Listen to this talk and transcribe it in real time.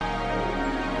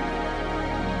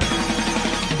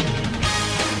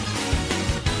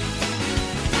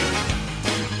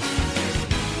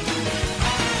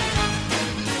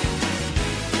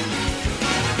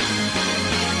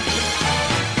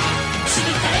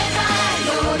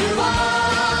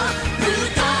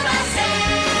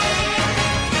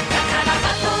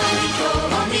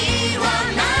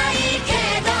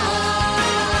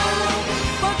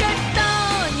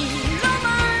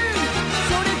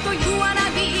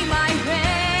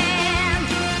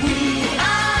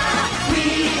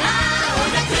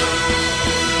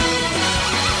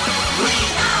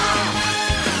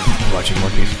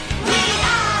One Piece.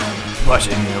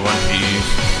 Watching One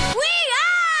Piece.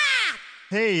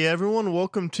 Hey everyone,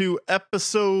 welcome to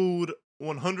episode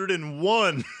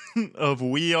 101 of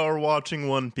We Are Watching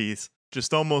One Piece.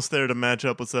 Just almost there to match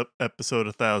up with episode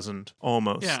 1000.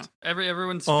 Almost. Yeah,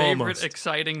 everyone's Almost. favorite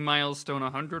exciting milestone,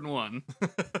 101.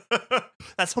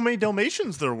 That's how many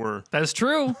Dalmatians there were. That's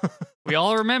true. We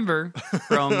all remember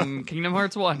from Kingdom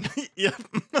Hearts 1 Yep.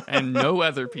 and no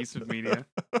other piece of media.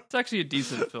 It's actually a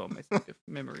decent film, I think, if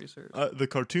memory serves. The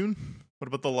cartoon? What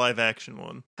about the live action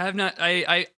one?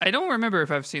 I don't remember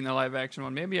if I've seen the live action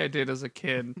one. Maybe I did as a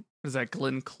kid. Was that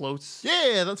Glenn Close?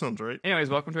 Yeah, that sounds right. Anyways,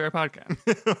 welcome to our podcast.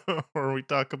 Where we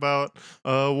talk about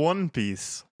One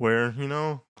Piece, where, you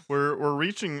know,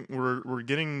 we're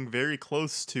getting very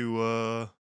close to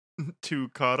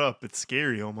caught up. It's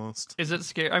scary almost. Is it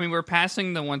scary? I mean, we're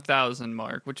passing the 1,000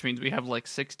 mark, which means we have like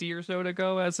 60 or so to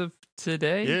go as of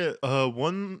today. Yeah,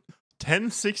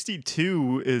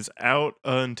 1062 is out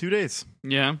in 2 days.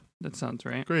 Yeah, that sounds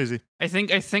right. Crazy. I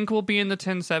think we'll be in the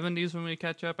 1070s when we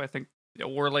catch up. I think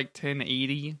we're like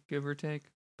 1080, give or take.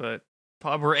 But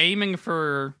we're aiming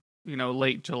for,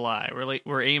 late July.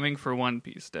 We're aiming for One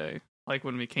Piece Day, like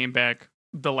when we came back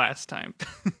the last time.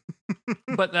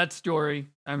 But that's Jory.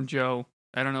 I'm Joe.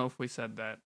 I don't know if we said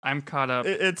that. I'm caught up.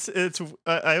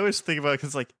 I always think about it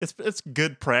because like it's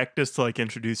good practice to like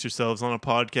introduce yourselves on a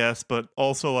podcast, but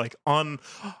also like on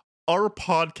our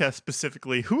podcast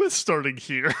specifically, who is starting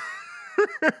here?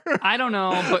 I don't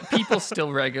know, but people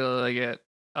still regularly get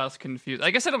us confused.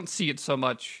 I guess I don't see it so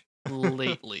much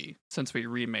lately since we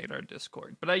remade our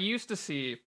Discord, but I used to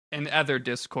see in other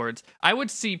Discords, I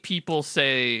would see people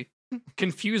say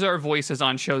confuse our voices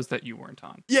on shows that you weren't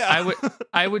on. Yeah.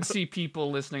 I would see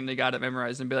people listening, they got it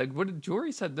memorized and be like, what did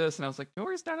Jory said this? And I was like,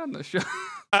 Jory's not on the show.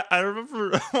 I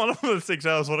remember one of the things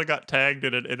I was when I got tagged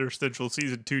in an interstitial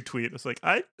season 2 tweet. It's like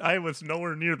I was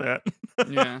nowhere near that.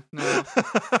 Yeah, no.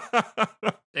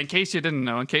 In case you didn't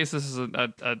know, in case this is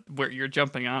a where you're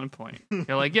jumping on point,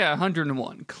 you're like, yeah,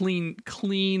 101, clean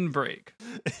break.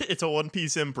 It's a One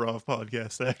Piece improv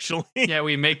podcast, actually. Yeah,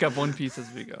 we make up One Piece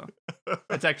as we go.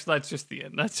 That's just the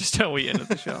end. That's just how we ended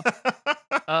the show.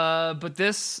 But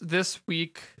this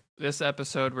week, this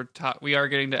episode, we are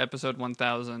getting to episode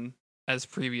 1000 as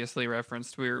previously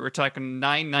referenced. We're talking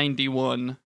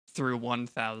 991 through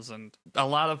 1000. A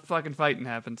lot of fucking fighting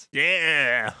happens.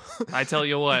 Yeah. I tell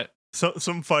you what. So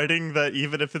some fighting that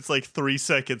even if it's like 3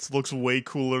 seconds looks way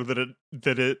cooler than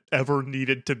it ever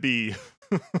needed to be.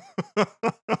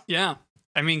 Yeah.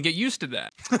 I mean, get used to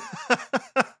that.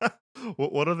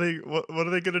 What are they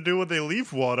gonna do when they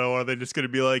leave Wano? Are they just gonna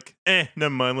be like, never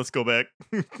mind, let's go back?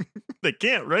 They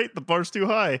can't, right? The bar's too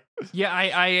high. Yeah,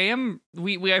 I am.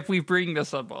 We bring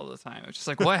this up all the time. It's just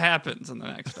like, what happens in the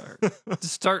next arc?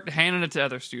 Just start handing it to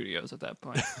other studios at that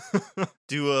point.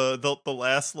 Do the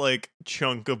last like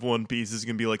chunk of One Piece is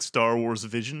gonna be like Star Wars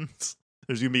Visions?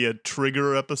 There's gonna be a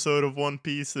Trigger episode of One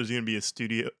Piece. There's gonna be a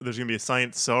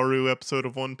Science Saru episode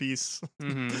of One Piece.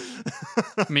 Mm-hmm.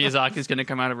 Miyazaki's gonna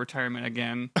come out of retirement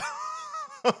again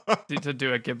to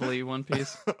do a Ghibli One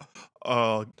Piece.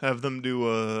 Have them do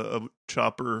a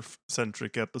Chopper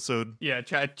centric episode. Yeah,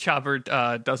 Chopper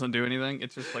doesn't do anything.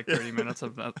 It's just like 30 minutes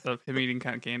of him eating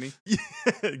kind of candy. Yeah,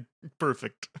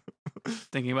 perfect.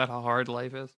 Thinking about how hard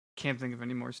life is. Can't think of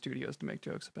any more studios to make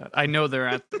jokes about. I know they're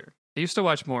out there. I used to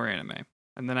watch more anime,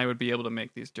 and then I would be able to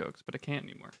make these jokes, but I can't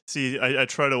anymore. See, I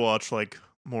try to watch like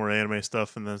more anime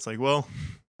stuff, and then it's like, well,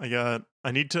 I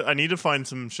need to find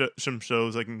some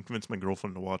shows I can convince my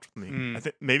girlfriend to watch with me. I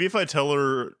think maybe if I tell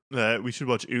her that we should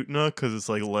watch Utena because it's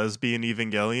like lesbian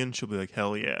Evangelion, she'll be like,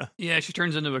 hell yeah. Yeah, she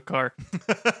turns into a car.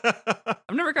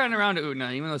 I've never gotten around to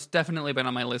Utena, even though it's definitely been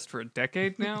on my list for a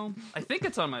decade now. I think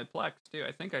it's on my Plex too.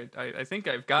 I think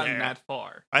I've gotten that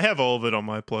far. I have all of it on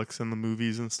my Plex and the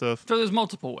movies and stuff. So there's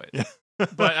multiple ways. Yeah.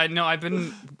 But I know I've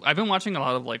been watching a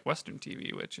lot of like Western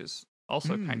TV, which is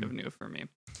also kind of new for me.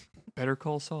 Better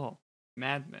Call Saul,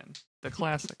 Mad Men, the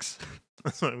classics.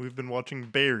 That's why we've been watching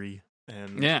Barry,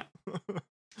 and yeah.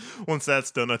 Once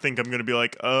that's done, I think I'm gonna be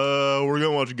like, we're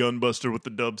gonna watch Gunbuster with the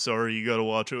dub. Sorry, you gotta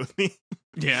watch it with me.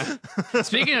 Yeah.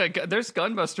 Speaking of, there's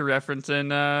Gunbuster reference in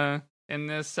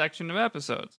this section of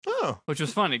episodes. Oh, which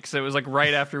was funny because it was like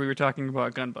right after we were talking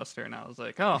about Gunbuster, and I was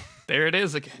like, oh, there it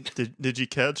is again. Did you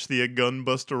catch the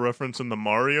Gunbuster reference in the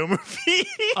Mario movie?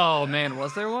 Oh man,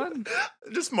 was there one?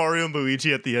 Just Mario and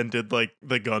Luigi at the end did like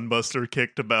the Gunbuster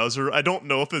kick to Bowser. I don't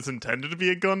know if it's intended to be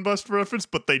a Gunbuster reference,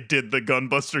 but they did the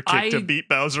Gunbuster kick to beat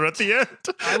Bowser at the end.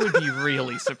 I would be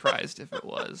really surprised if it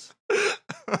was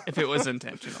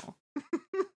intentional.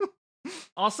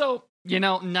 Also,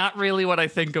 not really what I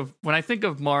think of when I think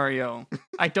of Mario.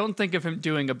 I don't think of him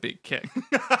doing a big kick.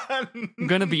 I'm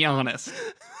gonna be honest.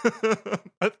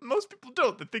 Most people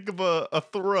don't. They think of a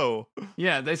throw.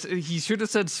 Yeah, he should have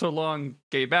said "so long,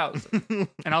 Gabe Bowser."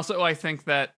 And also, I think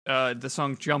that the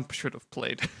song "Jump" should have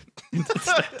played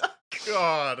instead.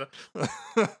 God.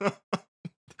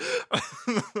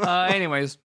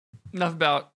 Anyways, enough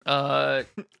about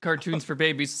cartoons for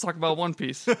babies. Let's talk about One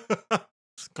Piece.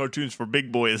 Cartoons for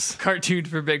big boys. Cartoon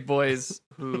for big boys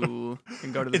who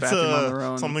can go to the bathroom on their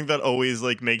own. Something that always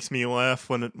like makes me laugh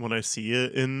when I see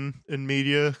it in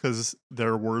media, because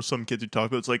there were some kids who talk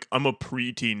about it's like, I'm a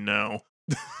preteen now.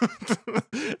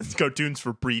 It's cartoons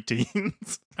for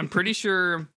preteens. I'm pretty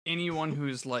sure anyone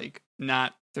who's like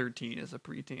not 13 is a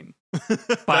preteen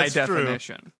by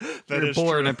definition. You're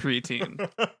born a preteen.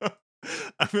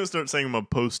 I'm gonna start saying I'm a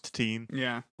post-teen.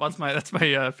 Yeah, well, that's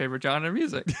my favorite genre of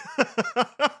music.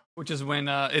 Which is when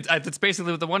it's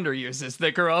basically what the Wonder Years is.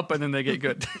 They grow up and then they get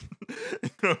good.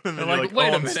 And then They're you're like,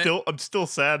 wait a minute. I'm still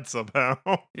sad somehow.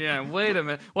 Yeah, wait a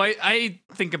minute. Well, I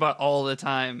think about all the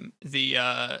time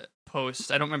the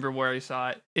post. I don't remember where I saw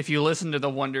it. If you listen to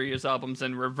the Wonder Years albums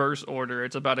in reverse order,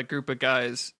 it's about a group of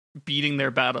guys beating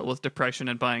their battle with depression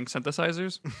and buying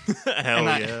synthesizers. Hell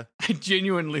and yeah. I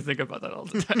genuinely think about that all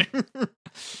the time.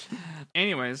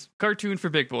 Anyways, cartoon for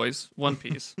big boys, One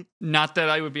Piece. Not that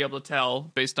I would be able to tell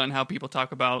based on how people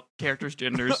talk about characters'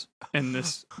 genders in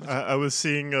this. I was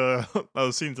seeing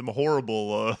some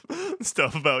horrible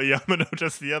stuff about Yamato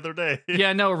just the other day.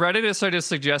 Yeah, no, Reddit has started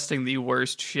suggesting the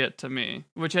worst shit to me,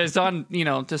 which is on,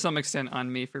 to some extent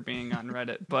on me for being on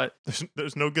Reddit, but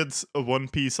there's no good One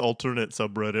Piece alternate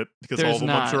subreddit, because all There's of them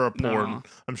I'm sure are not, porn. no.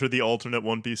 I'm sure the alternate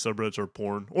One Piece subreddits are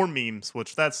porn or memes,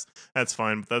 which that's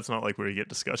fine, but that's not like where you get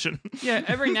discussion. yeah,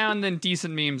 every now and then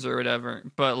decent memes or whatever,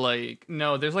 but like,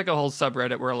 no, there's like a whole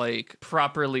subreddit where like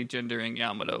properly gendering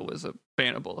Yamato was a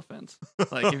bannable offense.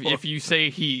 Like if you say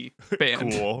he,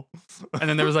 banned. Cool. And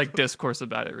then there was like discourse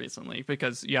about it recently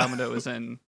because Yamato was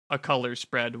in a color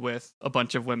spread with a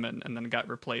bunch of women and then got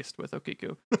replaced with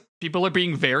Okiku. People are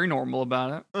being very normal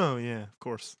about it. Oh yeah, of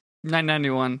course.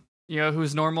 991. You know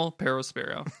who's normal?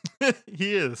 Perospero.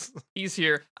 He is. He's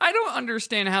here. I don't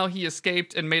understand how he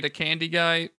escaped and made a candy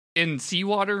guy in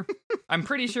seawater. I'm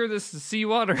pretty sure this is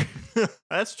seawater.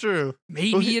 That's true.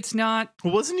 Maybe Well, he- it's not.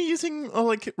 Wasn't he using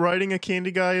like riding a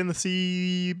candy guy in the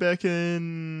sea back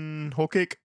in Whole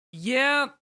Cake? Yeah,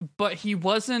 but he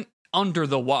wasn't under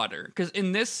the water. Because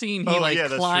in this scene, he Oh, yeah, that's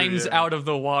true, climbs yeah. out of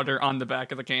the water on the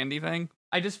back of the candy thing.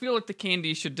 I just feel like the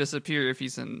candy should disappear if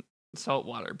he's in salt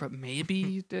water, but maybe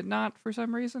he did not for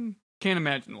some reason. Can't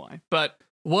imagine why. But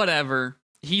whatever.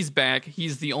 He's back.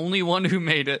 He's the only one who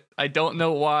made it. I don't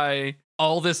know why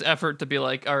all this effort to be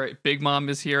like, all right, Big Mom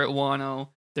is here at Wano.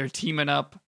 They're teaming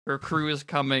up. Her crew is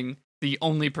coming. The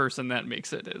only person that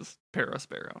makes it is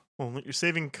Perospero. Well, you're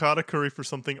saving Katakuri for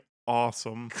something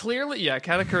awesome. Clearly, yeah,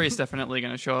 Katakuri is definitely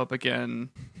going to show up again.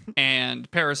 And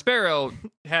Perospero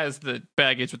has the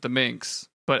baggage with the minx.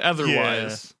 But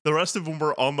otherwise, The rest of them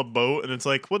were on the boat, and it's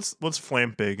like, what's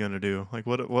Flampe gonna do? Like,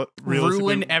 what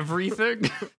ruin everything.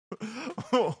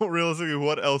 Realistically,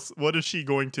 what else? What is she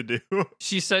going to do?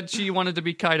 She said she wanted to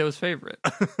be Kaido's favorite,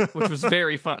 which was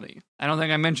very funny. I don't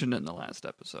think I mentioned it in the last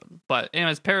episode. But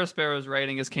anyways, Perospero is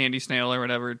riding his candy snail or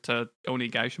whatever to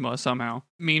Onigashima somehow.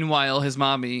 Meanwhile, his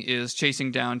mommy is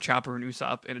chasing down Chopper and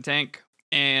Usopp in a tank,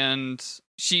 and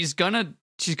she's gonna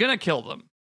kill them.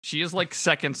 She is like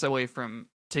seconds away from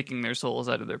taking their souls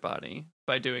out of their body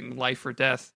by doing life or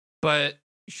death. But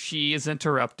she is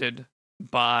interrupted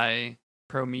by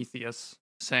Prometheus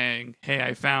saying, hey,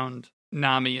 I found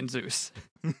Nami and Zeus.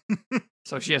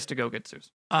 So she has to go get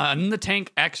Zeus. And then the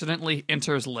tank accidentally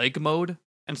enters leg mode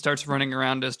and starts running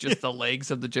around as just the legs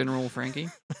of the General Frankie.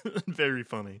 Very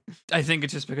funny. I think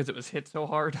it's just because it was hit so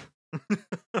hard.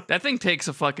 That thing takes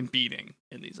a fucking beating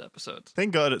in these episodes.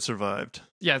 Thank God it survived.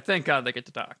 Yeah, thank God they get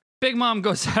to talk. Big Mom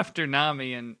goes after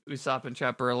Nami, and Usopp and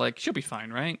Chopper are like, she'll be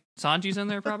fine, right? Sanji's in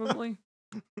there probably.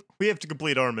 We have to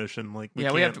complete our mission. Like, we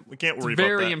can't worry It's about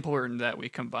very that. important that we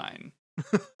combine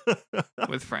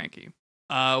with Frankie.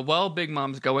 While Big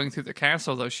Mom's going through the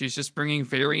castle, though, she's just bringing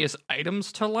various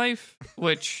items to life,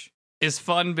 which is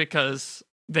fun because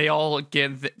they all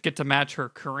get to match her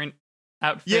current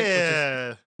outfit. Which is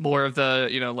Yeah. more of the,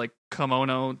 like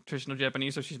kimono, traditional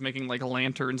Japanese. So she's making like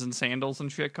lanterns and sandals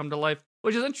and shit come to life,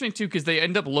 which is interesting too because they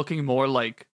end up looking more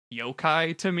like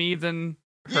yokai to me than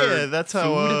her Yeah, that's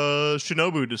how food.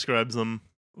 Shinobu describes them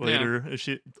later. Is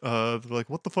she they're like,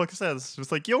 what the fuck is that? It's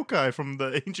just like yokai from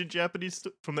the ancient Japanese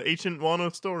from the ancient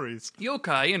Wano stories.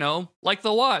 Yokai, like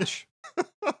the watch.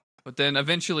 But then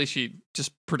eventually she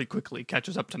just pretty quickly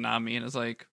catches up to Nami and is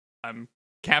like, I'm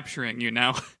capturing you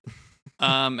now.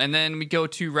 And then we go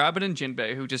to Robin and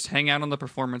Jinbei, who just hang out on the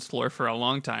performance floor for a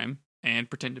long time and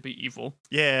pretend to be evil.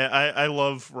 Yeah, I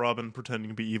love Robin pretending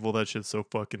to be evil. That shit's so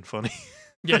fucking funny.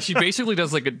 Yeah, she basically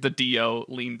does like the Dio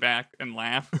lean back and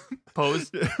laugh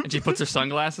pose, and she puts her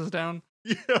sunglasses down.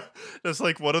 Yeah, that's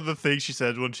like one of the things she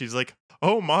said when she's like,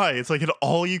 "Oh my, it's like an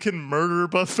all-you-can-murder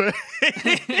buffet."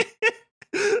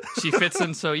 She fits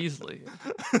in so easily.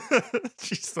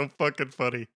 She's so fucking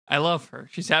funny. I love her.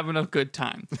 She's having a good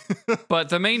time. But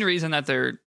the main reason that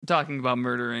they're talking about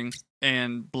murdering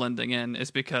and blending in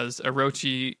is because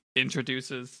Orochi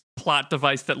introduces plot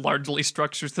device that largely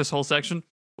structures this whole section,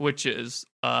 which is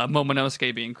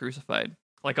Momonosuke being crucified,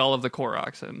 like all of the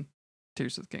Koroks in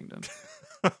Tears of the Kingdom.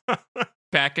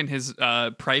 Back in his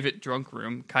private drunk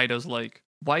room, Kaido's like,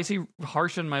 why is he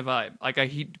harsh on my vibe? Like,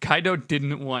 Kaido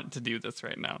didn't want to do this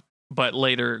right now, but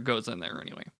later goes in there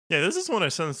anyway. Yeah, this is when I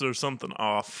sensed there's something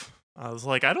off. I was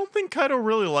like, I don't think Kaido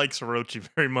really likes Orochi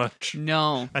very much.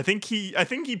 No. I think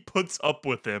he puts up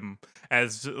with him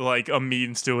as like a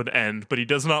means to an end, but he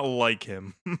does not like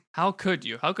him. How could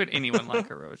you? How could anyone like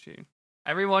Orochi?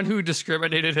 Everyone who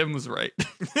discriminated him was right.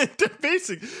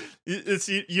 Basically, it's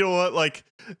you know what, like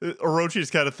Orochi's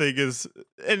kind of thing is,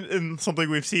 and something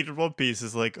we've seen in One Piece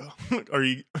is like, are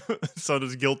you son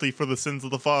is guilty for the sins of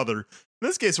the father? In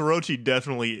this case, Orochi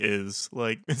definitely is.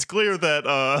 Like, it's clear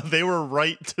that they were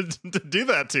right to do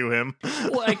that to him.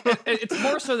 Well, like, it's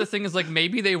more so the thing is like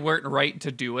maybe they weren't right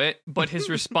to do it, but his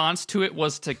response to it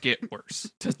was to get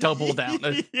worse, to double down.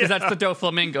 Because that's the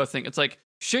Doflamingo thing. It's like,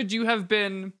 should you have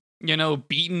been,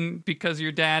 beaten because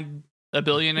your dad a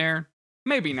billionaire?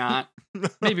 Maybe not.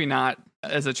 Maybe not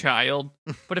as a child.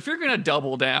 But if you're gonna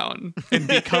double down and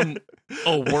become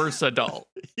a worse adult,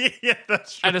 yeah,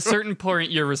 that's true. At a certain point,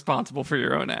 you're responsible for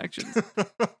your own actions.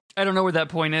 I don't know where that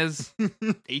point is.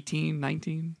 18,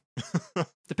 19?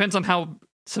 Depends on how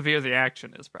severe the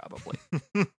action is, probably.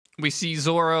 We see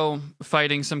Zoro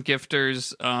fighting some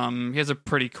gifters. He has a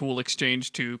pretty cool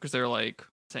exchange, too, because they're like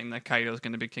saying that Kaido's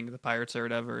going to be king of the pirates or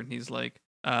whatever. And he's like,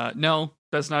 no,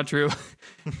 that's not true.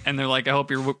 And they're like, I hope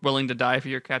you're willing to die for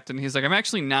your captain. He's like, I'm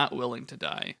actually not willing to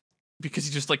die. Because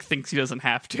he just like thinks he doesn't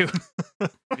have to.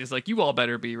 He's like, you all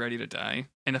better be ready to die.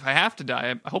 And if I have to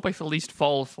die, I hope I at least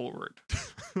fall forward.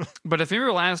 But if you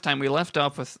remember last time, we left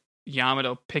off with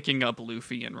Yamato picking up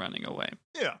Luffy and running away.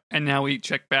 Yeah. And now we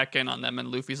check back in on them, and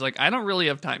Luffy's like, I don't really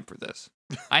have time for this.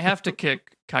 I have to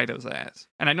kick Kaido's ass.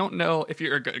 And I don't know if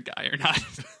you're a good guy or not.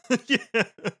 Yeah.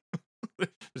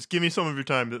 Just give me some of your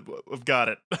time. I've got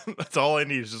it. That's all I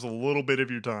need is just a little bit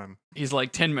of your time. He's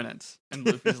like, 10 minutes. And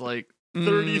Luffy's like,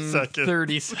 30 seconds.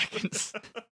 30 seconds.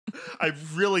 I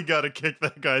really got to kick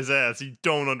that guy's ass. You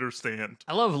don't understand.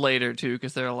 I love later, too,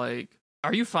 because they're like,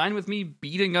 are you fine with me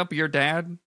beating up your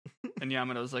dad? And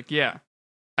Yamato's like, yeah,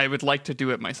 I would like to do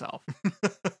it myself.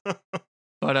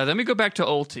 But then we go back to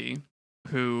Ulti,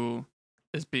 who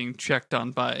is being checked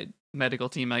on by medical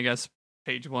team, I guess.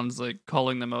 Page 1's like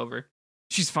calling them over.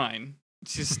 She's fine.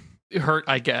 She's hurt,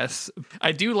 I guess.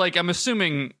 I'm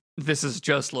assuming this is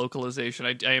just localization.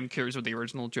 I am curious what the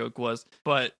original joke was.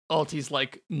 But Ulti's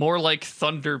like, more like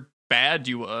Thunder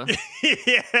Badua.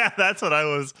 Yeah, that's what I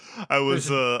was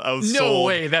no sold.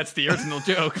 Way that's the original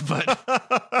joke,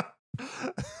 but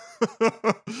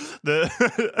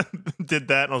did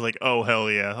that and I was like, oh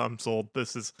hell yeah, I'm sold.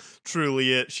 This is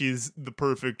truly it. She's the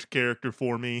perfect character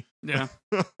for me. Yeah.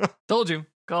 Told you.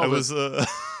 I was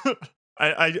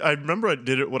I remember I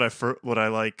did it when I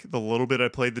like the little bit I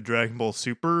played the Dragon Ball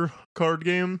Super card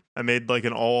game. I made like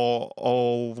an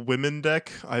all women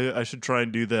deck. I should try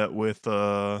and do that with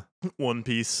One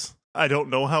Piece. I don't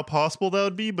know how possible that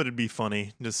would be, but it'd be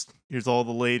funny. Just here's all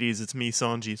the ladies. It's me,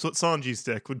 Sanji. So what Sanji's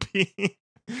deck would be.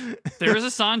 There is a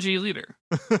Sanji leader.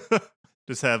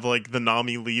 Just have like the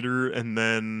Nami leader and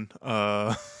then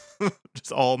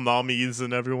just all Namis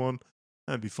and everyone.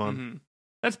 That'd be fun. Mm-hmm.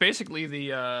 That's basically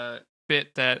the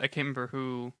bit that I can't remember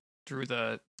who drew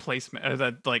the placemat,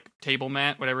 the like table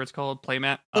mat, whatever it's called,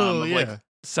 playmat. Oh yeah, like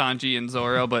Sanji and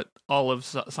Zoro, but all of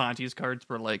Sanji's cards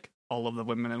were like all of the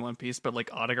women in One Piece, but like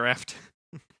autographed.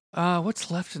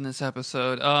 What's left in this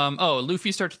episode?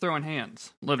 Luffy starts throwing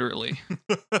hands, literally.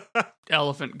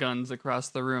 Elephant guns across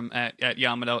the room at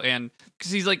Yamato, and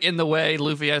because he's like in the way,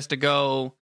 Luffy has to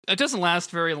go. It doesn't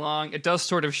last very long. It does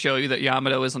sort of show you that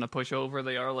Yamato isn't a pushover.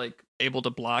 They are like able to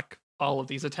block all of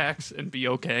these attacks and be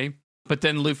okay. But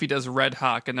then Luffy does Red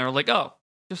Hawk, and they're like, oh,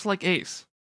 just like Ace.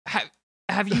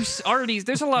 Have you already?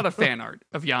 There's a lot of fan art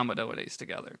of Yamato and Ace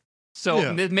together.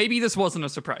 So maybe this wasn't a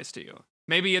surprise to you.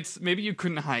 Maybe you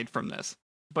couldn't hide from this.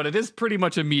 But it is pretty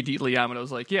much immediately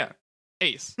Yamato's like, yeah,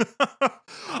 Ace.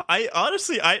 I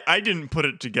honestly, I didn't put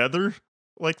it together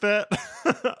like that.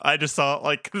 I just saw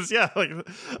like, cause yeah, like,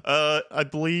 I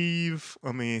believe.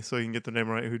 Let me so you can get the name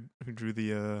right. Who drew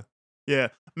the yeah,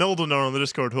 Meldonar on the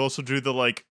Discord, who also drew the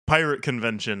like pirate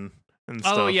convention and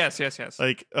stuff. Oh yes.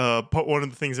 Like, one of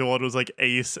the things they wanted was like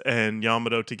Ace and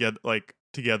Yamato to get like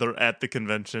together at the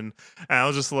convention, and I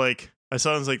was just like, I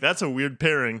saw it, I was like, that's a weird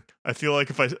pairing. I feel like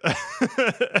if I,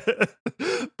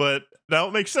 but now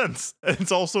it makes sense.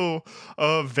 It's also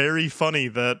very funny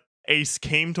that Ace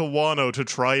came to Wano to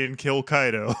try and kill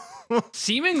Kaido.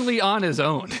 Seemingly on his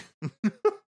own.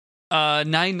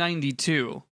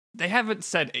 992. They haven't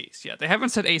said Ace yet. They haven't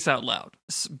said Ace out loud.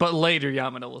 But later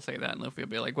Yamato will say that and Luffy will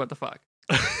be like, what the fuck?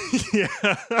 Yeah.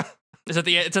 It's at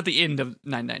the end of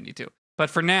 992. But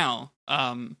for now,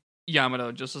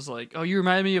 Yamato just is like, oh, you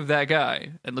remind me of that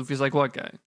guy. And Luffy's like, what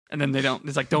guy? And then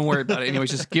it's like, don't worry about it.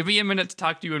 Anyways, just give me a minute to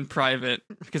talk to you in private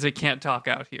because they can't talk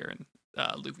out here.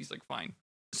 And Luffy's like, fine.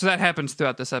 So that happens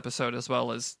throughout this episode, as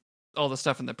well as all the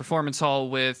stuff in the performance hall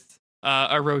with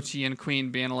Orochi and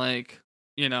Queen being like,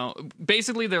 you know,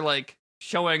 basically they're like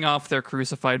showing off their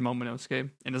crucified Momonosuke.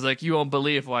 And it's like, you won't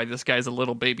believe why this guy's a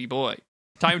little baby boy.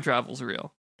 Time travel's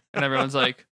real. And everyone's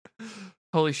like,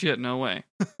 holy shit, no way.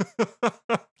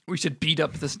 We should beat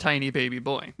up this tiny baby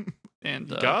boy. And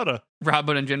gotta.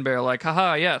 Robin and Jinbei are like,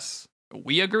 haha, yes,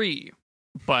 we agree.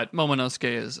 But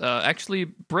Momonosuke is actually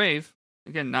brave.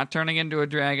 Again, not turning into a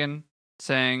dragon,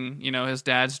 saying, you know, his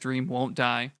dad's dream won't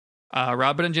die.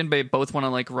 Robin and Jinbei both want to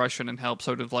like rush in and help,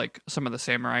 sort of like some of the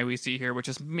samurai we see here, which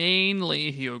is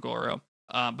mainly Hyogoro.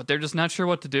 But they're just not sure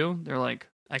what to do. They're like,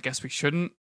 I guess we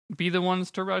shouldn't be the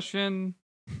ones to rush in.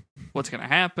 What's going to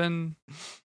happen?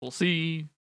 We'll see.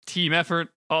 Team effort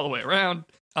all the way around.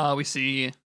 We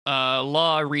see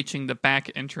Law reaching the back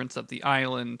entrance of the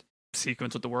island,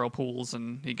 sequence with the whirlpools,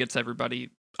 and he gets everybody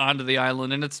onto the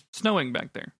island, and it's snowing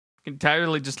back there.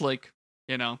 Entirely just like,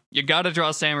 you know, you gotta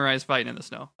draw samurais fighting in the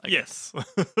snow. Yes.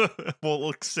 Well, it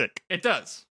looks sick. It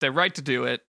does. They're right to do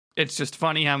it. It's just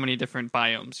funny how many different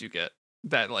biomes you get.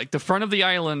 That, like, the front of the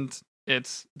island,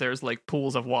 there's like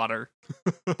pools of water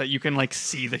that you can like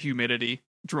see the humidity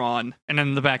drawn, and then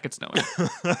in the back it's snowing.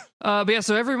 But yeah,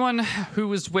 so everyone who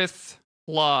was with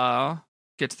Law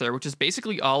gets there, which is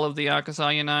basically all of the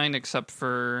Akasaya 9 except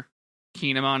for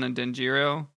Kinemon and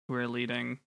Denjiro, who are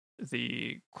leading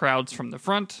the crowds from the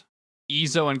front.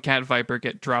 Izo and Cat Viper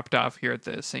get dropped off here at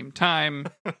the same time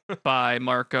by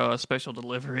Marco, a special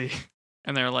delivery.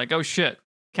 And they're like, oh shit,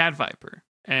 Cat Viper.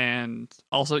 And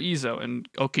also Izo,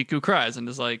 and Okiku cries and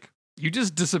is like, you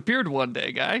just disappeared one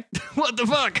day, guy. What the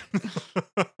fuck?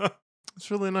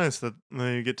 It's really nice that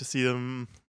you get to see them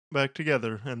back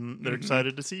together, and they're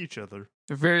excited to see each other.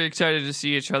 They're very excited to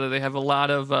see each other. They have a lot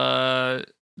of,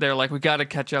 they're like, we gotta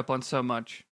catch up on so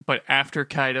much. But after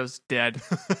Kaido's dead,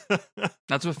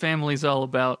 that's what family's all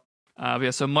about.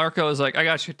 Yeah, so Marco is like, I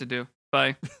got shit to do.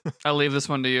 Bye. I'll leave this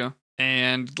one to you.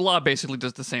 And Law basically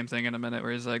does the same thing in a minute,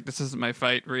 where he's like, this isn't my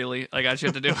fight, really. I got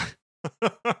shit to do.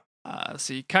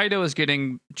 See, Kaido is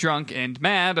getting drunk and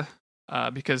mad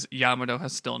because Yamato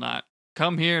has still not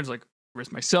come here. It's like,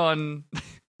 where's my son?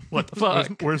 What the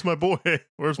fuck? Where's my boy?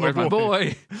 Where's my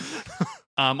boy?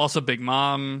 Also, Big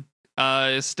Mom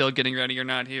is still getting ready or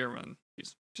not here when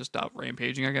he's just out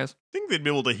rampaging, I guess. I think they'd be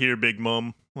able to hear Big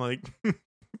Mom. Like, you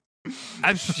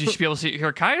should be able to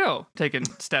hear Kaido taking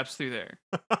steps through there.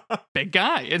 Big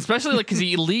guy, especially like because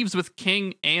he leaves with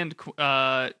King and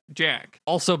Jack,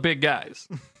 also big guys.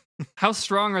 How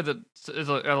strong are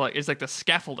is like the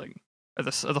scaffolding or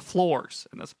the floors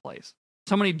in this place?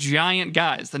 So many giant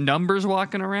guys. The numbers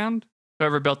walking around.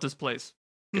 Whoever built this place,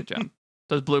 good job.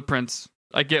 Those blueprints.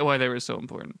 I get why they were so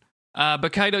important.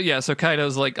 But Kaido, yeah. So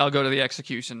Kaido's like, I'll go to the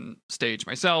execution stage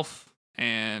myself,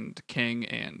 and King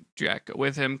and Jack go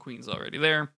with him. Queen's already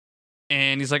there,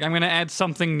 and he's like, I'm gonna add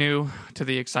something new to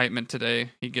the excitement today.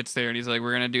 He gets there and he's like,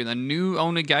 we're gonna do the new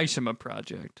Onigashima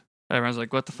project. Everyone's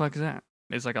like, what the fuck is that?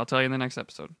 He's like, I'll tell you in the next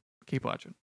episode. Keep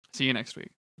watching. See you next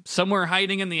week. Somewhere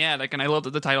hiding in the attic, and I love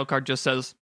that the title card just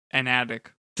says an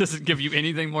attic. Doesn't give you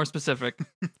anything more specific,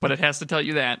 but it has to tell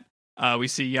you that. We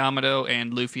see Yamato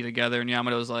and Luffy together, and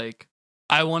Yamato's like,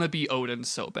 I want to be Odin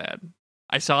so bad.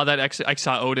 I saw that. I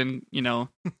saw Odin, you know,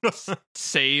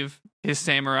 save his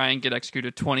samurai and get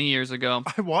executed 20 years ago.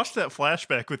 I watched that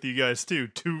flashback with you guys too,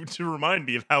 to remind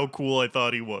me of how cool I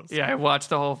thought he was. Yeah, I watched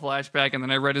the whole flashback, and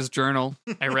then I read his journal.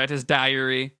 I read his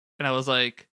diary, and I was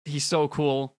like, he's so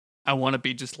cool. I want to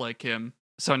be just like him.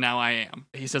 So now I am.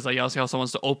 He says he also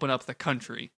wants to open up the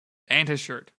country, and his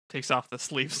shirt takes off the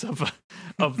sleeves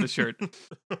of the shirt.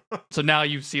 So now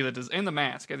you see that in the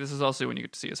mask. This is also when you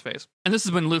get to see his face. And this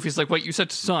is when Luffy's like, wait, you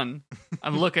said sun.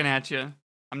 I'm looking at you.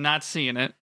 I'm not seeing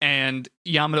it. And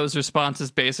Yamato's response is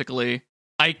basically,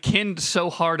 I kinned so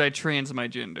hard I trans my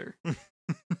gender.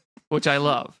 Which I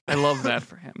love. I love that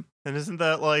for him. And isn't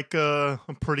that like a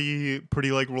pretty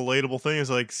like relatable thing? Is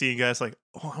like seeing guys like,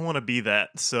 oh, I want to be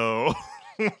that. So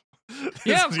Yeah,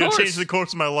 it's of gonna course. change the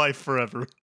course of my life forever.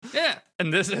 Yeah,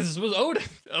 and this was Odin.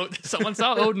 Someone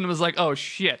saw Odin and was like, "Oh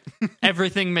shit,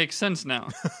 everything makes sense now."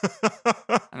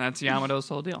 And that's Yamato's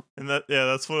whole deal. And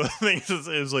that's one of the things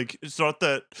is like, it's not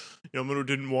that Yamato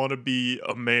didn't want to be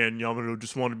a man. Yamato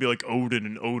just wanted to be like Odin,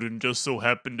 and Odin just so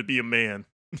happened to be a man.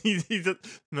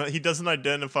 He doesn't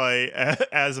identify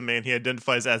as a man. He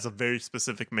identifies as a very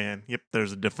specific man. Yep,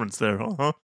 there's a difference there.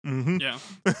 Uh-huh. Mm-hmm. Yeah.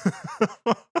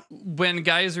 When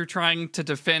guys are trying to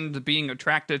defend being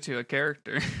attracted to a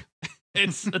character,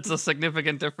 it's a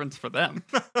significant difference for them.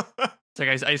 It's like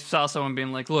I saw someone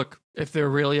being like, "Look, if they're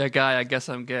really a guy, I guess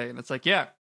I'm gay." And it's like, "Yeah,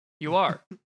 you are.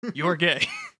 You're gay.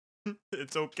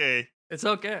 It's okay. It's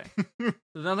okay. There's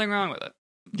nothing wrong with it."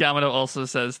 Yamato also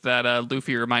says that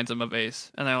Luffy reminds him of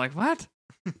Ace, and they're like, "What?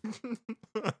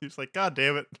 He's like, God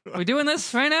damn it. Are we doing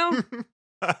this right now?"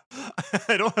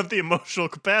 I don't have the emotional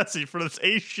capacity for this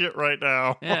Ace shit right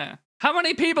now. Yeah. How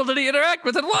many people did he interact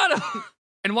with in Wano?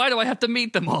 And why do I have to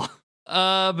meet them all?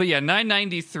 But yeah,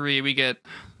 993, we get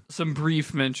some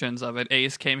brief mentions of it.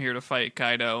 Ace came here to fight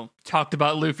Kaido. Talked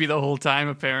about Luffy the whole time,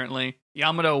 apparently.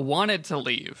 Yamato wanted to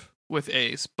leave with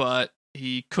Ace, but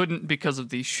he couldn't because of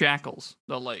these shackles,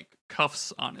 the, like,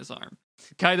 cuffs on his arm.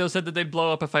 Kaido said that they'd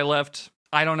blow up if I left.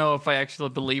 I don't know if I actually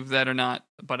believe that or not,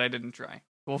 but I didn't try.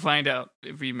 We'll find out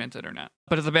if he meant it or not.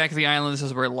 But at the back of the island, this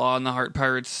is where Law and the Heart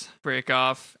Pirates break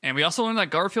off. And we also learned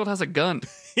that Garfield has a gun.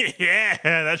 Yeah,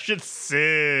 that shit's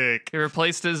sick. He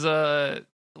replaced his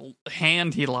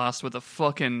hand he lost with a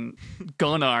fucking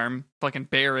gun arm. Fucking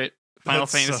Barrett. Final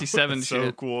That's Fantasy VII that's shit.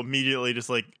 so cool. Immediately just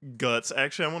like guts.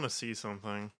 Actually, I want to see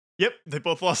something. Yep, they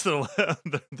both lost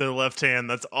their left hand.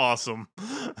 That's awesome.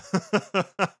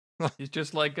 He's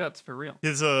just like Guts, for real.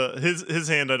 His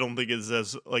hand I don't think is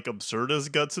as like absurd as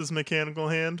Guts' mechanical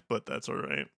hand, but that's all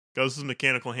right. Guts'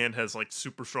 mechanical hand has like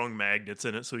super strong magnets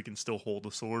in it, so he can still hold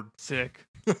a sword. Sick.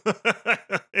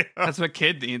 Yeah. That's what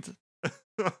Kid needs.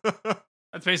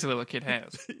 That's basically what Kid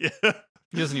has. Yeah.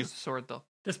 He doesn't use a sword, though.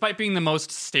 Despite being the most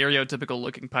stereotypical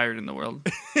looking pirate in the world.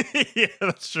 Yeah,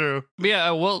 that's true. But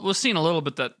yeah, we'll see in a little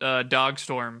bit that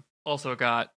Dogstorm also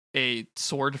got a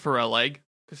sword for a leg,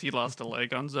 because he lost a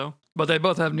leg on Zoe. But they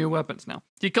both have new weapons now.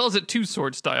 He calls it two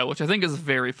sword style, which I think is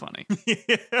very funny.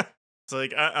 Yeah. It's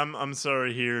like I'm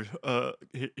sorry here,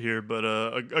 but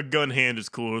a gun hand is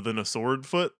cooler than a sword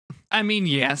foot. I mean,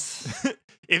 yes.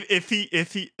 if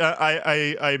he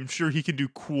I'm sure he can do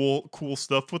cool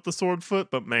stuff with the sword foot,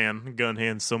 but man, gun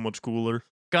hand's so much cooler.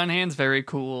 Gun hand's very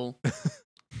cool.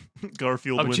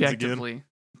 Garfield wins again. Objectively.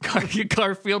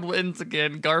 Garfield wins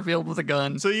again. Garfield with a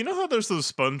gun. So you know how there's those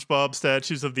SpongeBob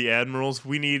statues of the admirals?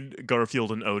 We need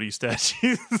Garfield and Odie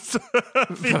statues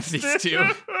Of these two.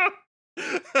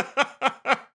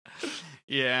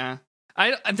 Yeah.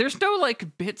 There's no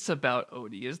like bits about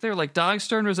Odie, is there? Like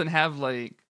Dogstorm doesn't have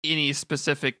like any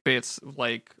specific bits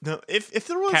like No, if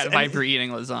there was Cat Viper eating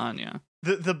lasagna.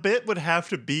 the bit would have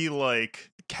to be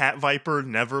like Cat Viper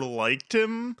never liked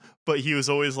him, but he was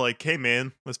always like, "Hey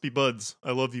man, let's be buds.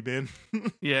 I love you, man."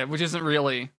 Yeah, which isn't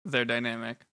really their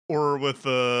dynamic. Or with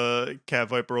Cat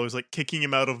Viper always like kicking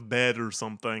him out of bed or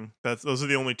something. Those are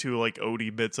the only two like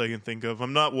Odie bits I can think of.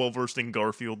 I'm not well versed in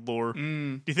Garfield lore. Do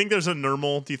you think there's a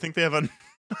Nermal? Do you think they have a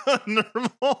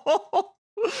Nermal?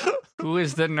 Who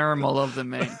is the Nermal of the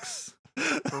Minx?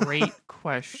 Great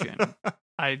question.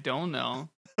 I don't know.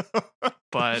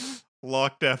 But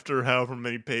Locked after however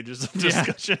many pages of Yeah.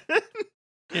 discussion.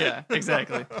 yeah,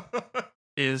 exactly.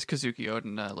 Is Kazuki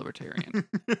Odin a libertarian?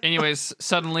 Anyways,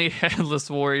 suddenly Headless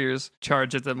Warriors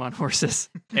charge at them on horses,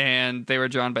 and they were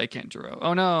drawn by Kenjiro.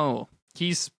 Oh no,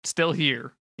 he's still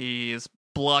here. He is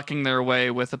blocking their way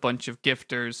with a bunch of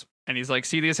gifters, and he's like,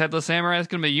 "See these Headless Samurai? It's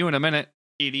gonna be you in a minute,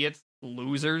 idiots,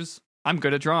 losers. I'm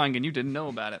good at drawing, and you didn't know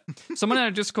about it." Someone in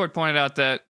our Discord pointed out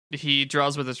that he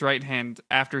draws with his right hand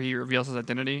after he reveals his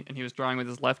identity, and he was drawing with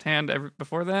his left hand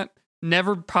before that.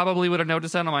 Never probably would have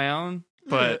noticed that on my own,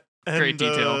 but great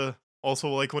detail. Also,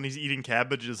 like when he's eating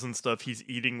cabbages and stuff, he's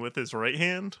eating with his right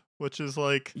hand, which is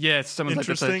like, yeah, it's something like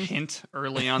that's a Interesting. hint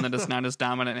early on that it's not his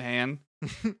dominant hand.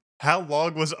 how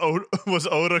long was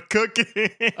Oda cooking?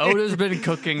 Oda's been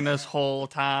cooking this whole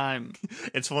time.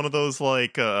 It's one of those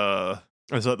like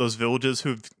is that those villages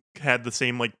who've had the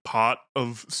same like pot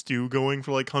of stew going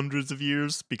for like hundreds of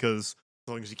years because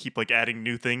As long as you keep like adding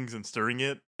new things and stirring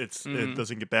it, it Mhm.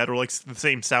 doesn't get bad. Or like the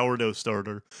same sourdough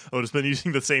starter. I would have been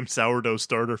using the same sourdough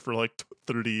starter for like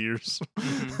 30 years.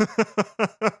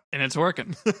 And it's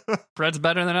working. Fred's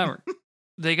better than ever.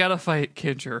 They gotta fight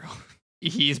Kinjiro.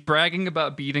 He's bragging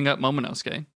about beating up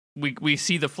Momonosuke. We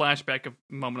see the flashback of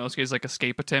Momonosuke's like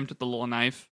escape attempt with the little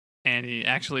knife, and he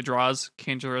actually draws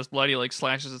Kinjiro's blood. He like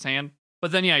slashes his hand,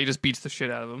 but then he just beats the shit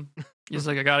out of him. He's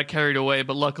like, I got it carried away,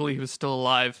 but luckily he was still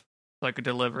alive, so I could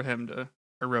deliver him to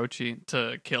Orochi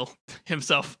to kill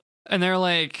himself. And they're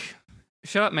like,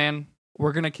 shut up, man.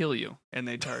 We're gonna kill you. And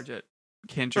they charge at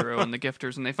Kinjiro and the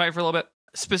gifters, and they fight for a little bit.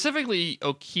 Specifically,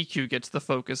 Okiku gets the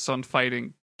focus on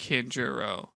fighting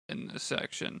Kinjiro in this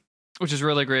section, which is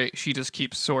really great. She just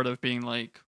keeps sort of being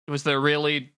like, was there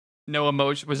really no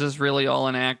emotion? Was this really all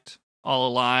an act, all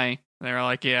a lie? And they were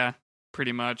like, yeah,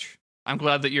 pretty much. I'm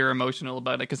glad that you're emotional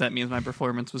about it because that means my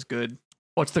performance was good.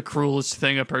 What's the cruelest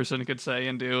thing a person could say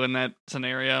and do in that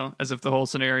scenario? As if the whole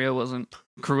scenario wasn't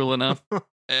cruel enough.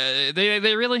 They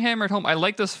really hammered home. I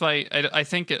like this fight. I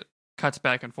think it cuts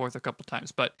back and forth a couple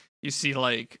times, but you see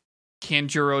like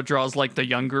Kinjiro draws like the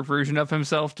younger version of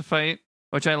himself to fight,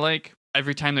 which I like.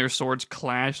 Every time their swords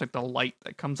clash, like the light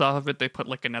that comes off of it, they put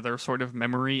like another sort of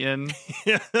memory in.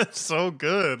 Yeah, that's so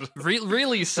good.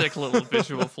 Really sick little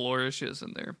visual flourishes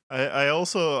in there. I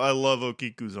love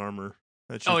Okiku's armor.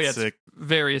 That's just sick. It's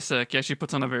very sick. Yeah, she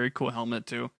puts on a very cool helmet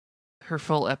too. Her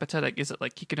full epithet, is it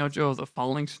like Kikunojo of the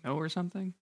Falling Snow or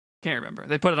something? Can't remember.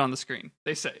 They put it on the screen.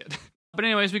 They say it. But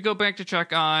anyways, we go back to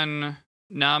check on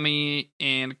Nami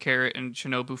and Carrot and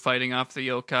Shinobu fighting off the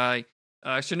yokai.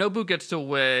 Shinobu gets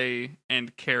away,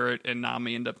 and Carrot and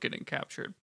Nami end up getting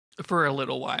captured for a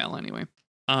little while anyway.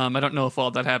 I don't know if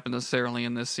all that happened necessarily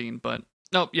in this scene, but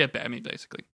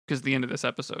basically, because the end of this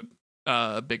episode,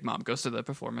 Big Mom goes to the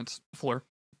performance floor.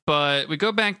 But we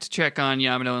go back to check on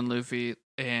Yamato and Luffy,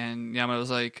 and Yamato's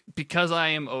like, because I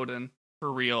am Odin,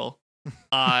 for real,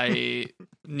 I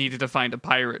needed to find a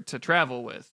pirate to travel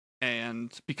with.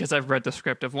 And because I've read the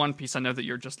script of One Piece, I know that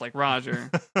you're just like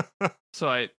Roger. So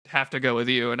I have to go with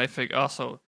you. And I think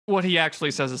also what he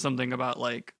actually says is something about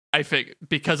like,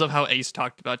 because of how Ace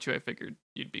talked about you, I figured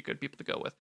you'd be good people to go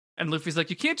with. And Luffy's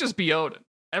like, you can't just be Odin.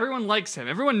 Everyone likes him.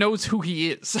 Everyone knows who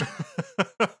he is.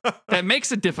 That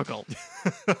makes it difficult.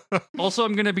 Also,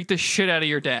 I'm going to beat the shit out of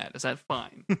your dad. Is that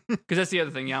fine? Because that's the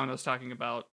other thing Yamato's talking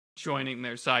about, joining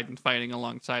their side and fighting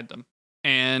alongside them.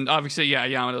 And obviously, yeah,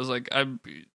 Yamato's like,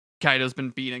 Kaido's been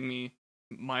beating me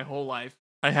my whole life.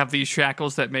 I have these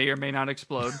shackles that may or may not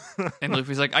explode. And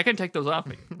Luffy's like, I can take those off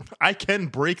me. I can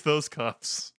break those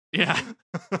cuffs. Yeah.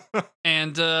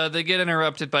 And they get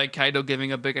interrupted by Kaido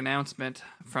giving a big announcement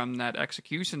from that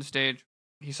execution stage.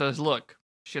 He says, look,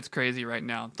 shit's crazy right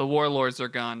now. The warlords are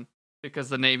gone because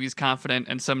the Navy's confident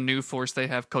in some new force they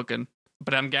have cooking.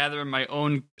 But I'm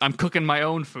cooking my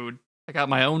own food. I got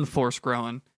my own force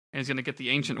growing. And he's going to get the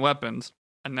ancient weapons.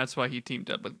 And that's why he teamed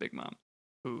up with Big Mom,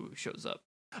 who shows up.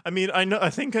 I mean, I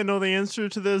think I know the answer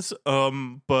to this,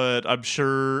 but I'm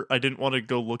sure I didn't want to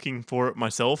go looking for it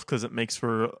myself because it makes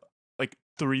for like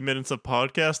 3 minutes of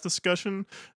podcast discussion.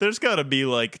 There's got to be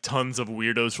like tons of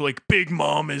weirdos who are like, Big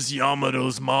Mom is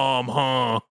Yamato's mom,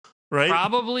 huh? Right?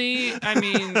 Probably. I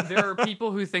mean, there are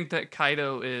people who think that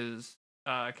Kaido is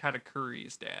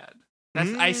Katakuri's dad.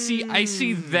 I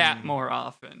see that more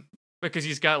often because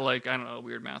he's got like, I don't know, a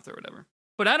weird mouth or whatever.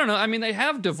 But I don't know. I mean, they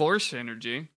have divorce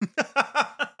energy.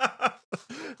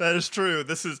 That is true.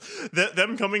 This is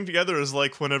them coming together is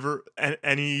like whenever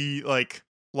any like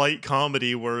light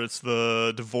comedy where it's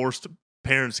the divorced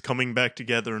parents coming back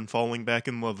together and falling back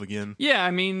in love again. Yeah,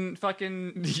 I mean,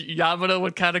 fucking Yamato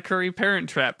with Katakuri Parent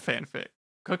Trap fanfic.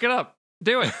 Cook it up.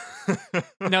 Do it.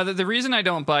 Now, the reason I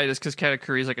don't buy it is because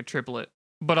Katakuri is like a triplet,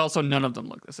 but also none of them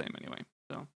look the same anyway.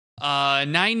 So,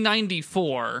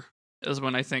 994 is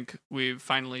when I think we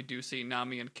finally do see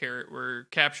Nami and Carrot were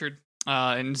captured.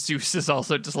 And Zeus is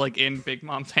also just like in Big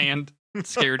Mom's hand,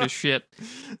 scared as shit.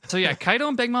 So yeah, Kaido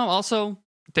and Big Mom also,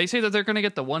 they say that they're going to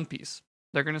get the One Piece.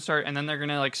 They're going to start, and then they're going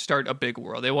to like start a big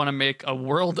world. They want to make a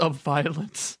world of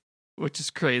violence, which is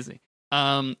crazy.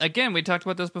 Again, we talked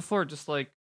about this before, just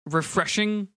like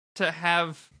refreshing to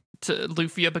have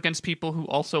Luffy up against people who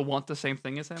also want the same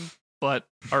thing as him, but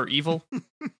are evil.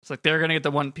 It's like they're going to get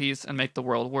the One Piece and make the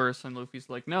world worse. And Luffy's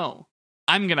like, no,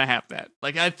 I'm going to have that.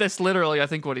 Like, that's literally, I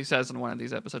think, what he says in one of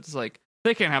these episodes. It's like,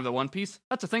 they can't have the One Piece.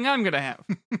 That's a thing I'm going to have.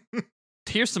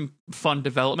 Here's some fun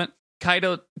development.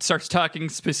 Kaido starts talking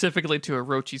specifically to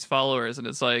Orochi's followers, and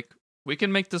it's like, we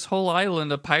can make this whole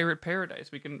island a pirate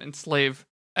paradise. We can enslave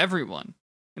everyone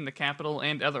in the capital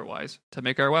and otherwise to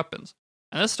make our weapons.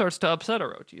 And this starts to upset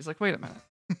Orochi. He's like, wait a minute.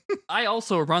 I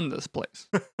also run this place.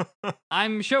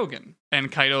 I'm Shogun.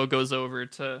 And Kaido goes over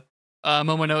to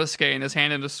Momonosuke and is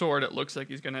handed a sword. It looks like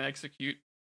he's going to execute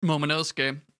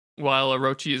Momonosuke while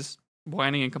Orochi is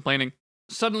whining and complaining.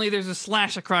 Suddenly there's a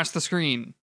slash across the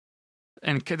screen.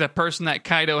 And the person that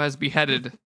Kaido has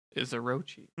beheaded is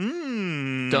Orochi.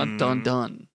 Dun, dun,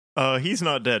 dun. He's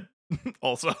not dead.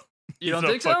 Also. You don't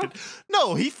think so?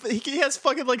 No, he has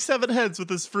fucking like 7 heads with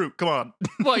his fruit. Come on.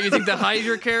 What, you think the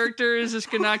Hydra character is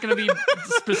just not going to be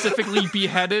specifically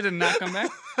beheaded and not come back?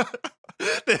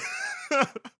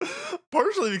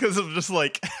 Partially because of just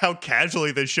like how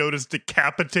casually they showed his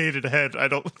decapitated head. I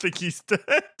don't think he's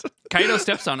dead. Kaido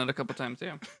steps on it a couple times,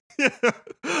 yeah.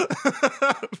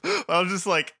 I was just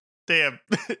like, damn,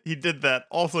 he did that.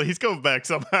 Also, he's coming back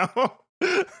somehow.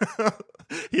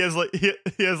 he has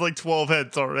like 12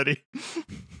 heads already.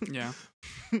 Yeah.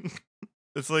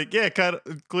 It's like, yeah,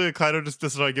 clearly Kaido just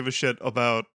does not give a shit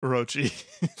about Orochi.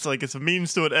 It's like it's a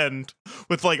means to an end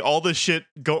with like all this shit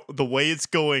the way it's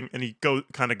going, and he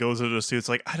kind of goes into this. It's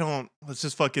like, let's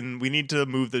just fucking, we need to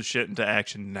move this shit into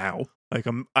action now. Like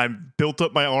I'm built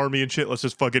up my army and shit. Let's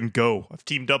just fucking go. I've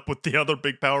teamed up with the other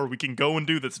big power. We can go and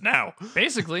do this now.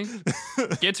 Basically,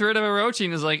 gets rid of Orochi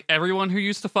and is like, everyone who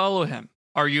used to follow him,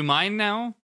 are you mine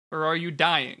now or are you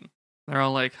dying? They're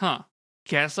all like, huh?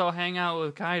 Guess I'll hang out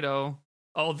with Kaido.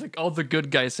 All the good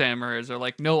guy samurais are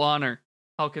like, no honor.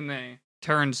 How can they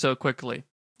turn so quickly?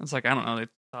 It's like, I don't know. They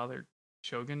saw their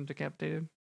shogun decapitated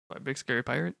by a big scary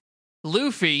pirate.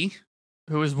 Luffy,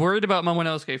 who is worried about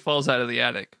Momonosuke, falls out of the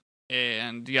attic.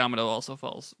 And Yamato also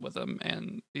falls with him.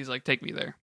 And he's like, take me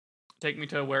there. Take me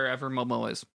to wherever Momo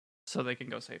is so they can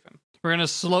go save him. We're going to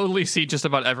slowly see just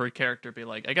about every character be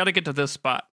like, I got to get to this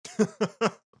spot.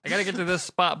 I gotta get to this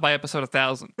spot by episode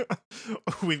 1000.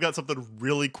 We've got something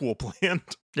really cool planned.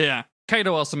 Yeah.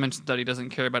 Kaido also mentioned that he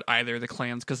doesn't care about either of the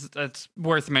clans, because it's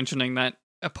worth mentioning that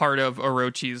a part of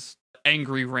Orochi's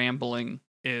angry rambling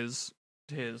is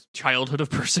his childhood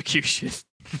of persecution.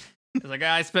 He's like,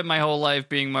 I spent my whole life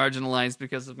being marginalized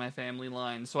because of my family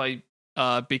line, so I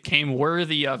became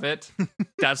worthy of it.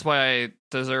 That's why I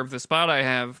deserve the spot I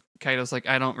have. Kaido's like,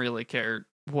 I don't really care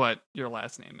what your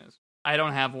last name is. I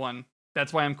don't have one.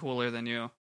 That's why I'm cooler than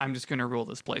you. I'm just going to rule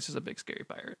this place as a big scary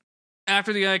pirate.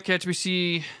 After the eye catch, we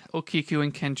see Okiku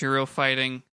and Kenjiro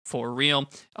fighting for real.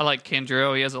 I like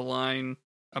Kenjiro. He has a line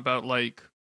about, like,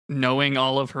 knowing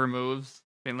all of her moves.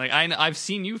 And, like, I've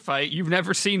seen you fight. You've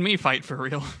never seen me fight for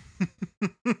real.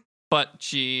 But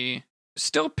she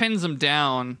still pins him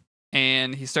down,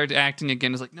 and he starts acting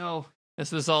again. He's like, no,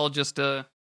 this is all just I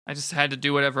just had to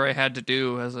do whatever I had to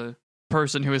do as a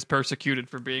person who is persecuted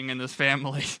for being in this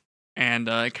family. And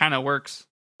it kind of works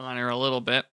on her a little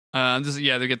bit.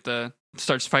 They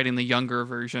starts fighting the younger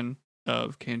version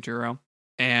of Kenjiro.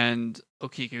 And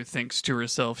Okiku thinks to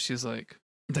herself, she's like,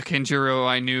 the Kenjiro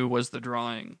I knew was the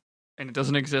drawing, and it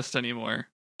doesn't exist anymore.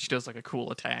 She does like a cool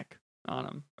attack on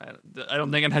him. I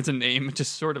don't think it has a name. It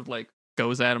just sort of like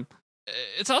goes at him.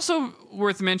 It's also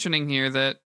worth mentioning here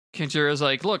that Kenjiro's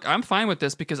like, look, I'm fine with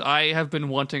this because I have been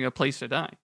wanting a place to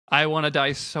die. I want to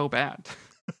die so bad,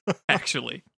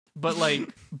 actually. But, like,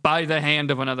 by the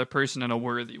hand of another person in a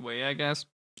worthy way, I guess,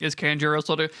 is Kenjiro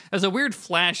sort of, as a weird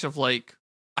flash of, like,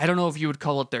 I don't know if you would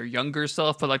call it their younger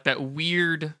self, but, like, that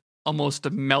weird, almost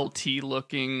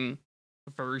melty-looking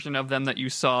version of them that you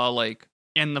saw, like,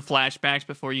 in the flashbacks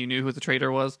before you knew who the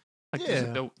traitor was. Like,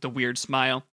 the weird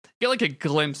smile. Get, like, a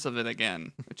glimpse of it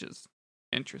again, which is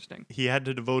interesting. He had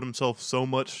to devote himself so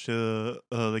much to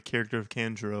the character of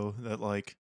Kenjiro that,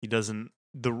 like,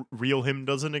 the real him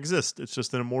doesn't exist. It's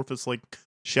just an amorphous, like,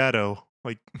 shadow,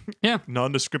 like,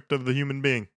 nondescript of the human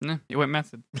being. Yeah, he went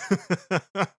method.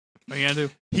 What are you gonna do?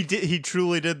 He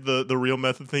truly did the real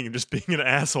method thing of just being an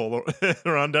asshole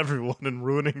around everyone and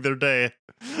ruining their day.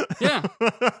 Yeah.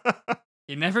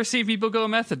 You never see people go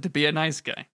method to be a nice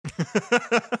guy.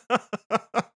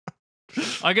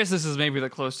 I guess this is maybe the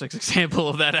closest example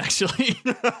of that, actually.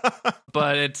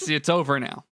 But it's over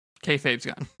now. Kayfabe's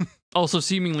gone. Also,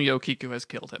 seemingly Okiku has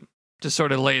killed him. Just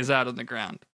sort of lays out on the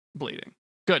ground, bleeding.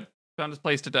 Good. Found his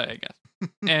place to die, I guess.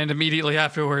 And immediately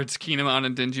afterwards, Kinemon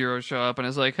and Denjiro show up and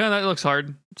is like, that looks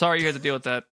hard. Sorry you had to deal with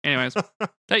that. Anyways.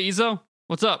 Hey, Izo,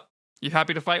 what's up? You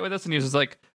happy to fight with us? And he was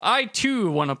like, I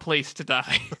too want a place to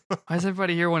die. Why does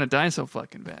everybody here want to die so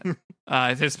fucking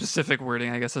bad? His specific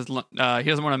wording, I guess, is he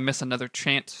doesn't want to miss another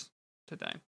chance to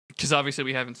die. Because obviously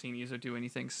we haven't seen Izo do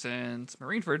anything since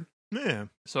Marineford. Yeah.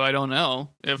 So I don't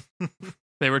know if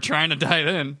they were trying to die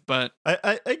then, but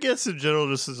I guess in general,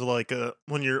 this is like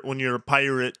when you're a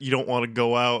pirate, you don't want to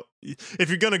go out. If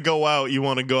you're gonna go out, you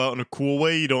want to go out in a cool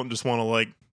way. You don't just want to like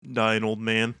die an old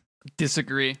man.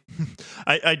 Disagree.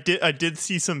 I did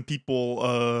see some people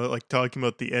like talking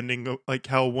about the ending of, like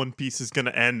how One Piece is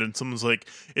gonna end, and someone's like,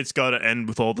 it's gotta end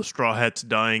with all the Straw Hats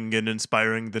dying and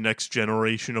inspiring the next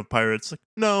generation of pirates. Like,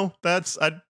 no,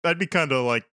 I'd be kind of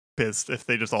like pissed if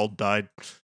they just all died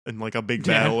in like a big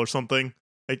battle or something.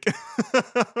 Like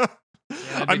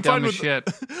I'm fine with shit.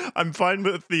 I'm fine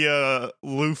with the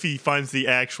Luffy finds the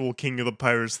actual king of the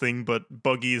pirates thing, but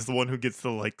Buggy is the one who gets the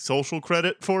like social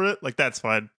credit for it. Like that's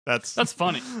fine. That's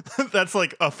funny. That's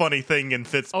like a funny thing and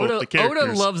fits both the characters.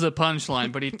 Oda loves a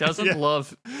punchline, but he doesn't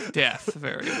love death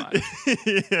very much.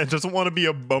 Yeah, doesn't want to be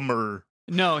a bummer.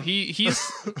 No, he's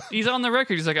on the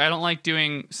record. He's like, I don't like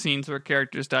doing scenes where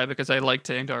characters die because I like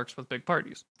to end arcs with big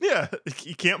parties. Yeah,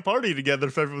 you can't party together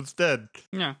if everyone's dead.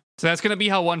 Yeah. So that's going to be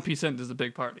how One Piece ends, is a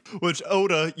big party. Which,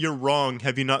 Oda, you're wrong.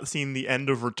 Have you not seen the end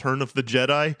of Return of the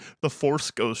Jedi? The Force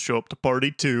Ghosts show up to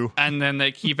party too. And then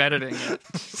they keep editing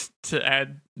it to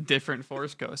add different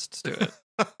Force Ghosts to it.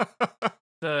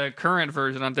 The current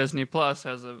version on Disney Plus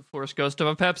has a Force Ghost of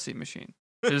a Pepsi machine.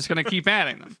 They're just going to keep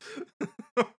adding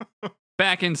them.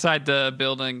 Back inside the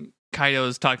building, Kaido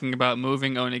is talking about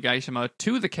moving Onigashima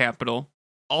to the capital,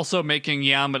 also making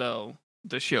Yamato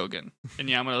the shogun. And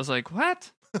Yamato's like,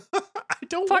 what? I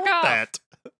don't Fuck want off. that.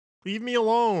 Leave me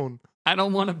alone. I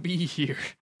don't want to be here.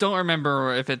 Don't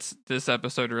remember if it's this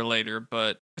episode or later,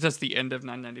 but that's the end of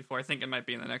 994. I think it might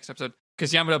be in the next episode.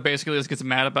 Because Yamato basically just gets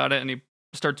mad about it and he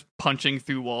starts punching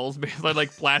through walls,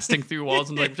 like blasting through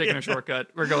walls and like taking a shortcut.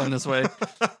 We're going this way.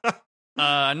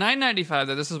 995,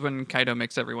 though, this is when Kaido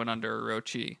makes everyone under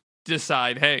Orochi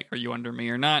decide, hey, are you under me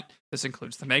or not? This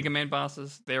includes the Mega Man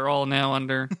bosses. They're all now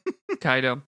under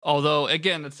Kaido. Although,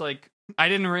 again, it's like, I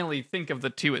didn't really think of the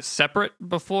two as separate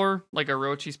before. Like,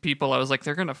 Orochi's people, I was like,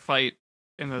 they're going to fight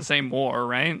in the same war,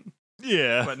 right?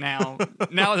 Yeah. But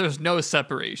now there's no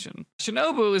separation.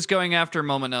 Shinobu is going after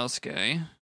Momonosuke,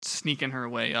 sneaking her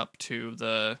way up to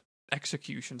the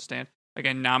execution stand.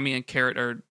 Again, Nami and Carrot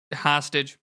are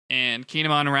hostage. And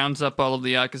Kinemon rounds up all of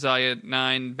the Yakuza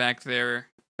 9 back there,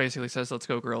 basically says, let's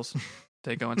go, girls.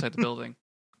 They go inside the building.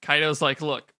 Kaido's like,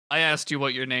 look, I asked you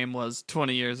what your name was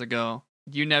 20 years ago.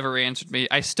 You never answered me.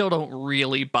 I still don't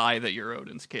really buy that you're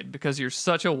Odin's kid because you're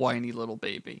such a whiny little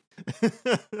baby.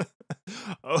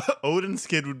 Odin's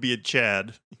kid would be a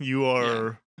Chad. You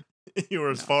are... You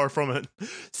are as far from it.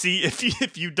 See, if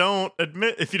you don't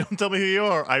tell me who you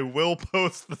are, I will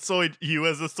post you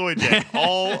as a soy jack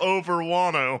all over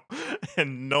Wano,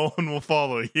 and no one will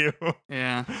follow you.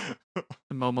 Yeah, the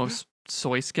Momo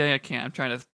Soisuke. I can't. I'm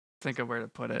trying to think of where to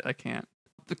put it. I can't.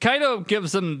 The Kaido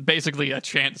gives them basically a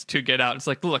chance to get out. It's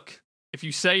like, look, if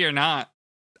you say you're not,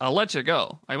 I'll let you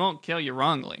go. I won't kill you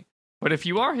wrongly. But if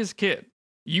you are his kid,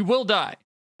 you will die.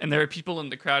 And there are people in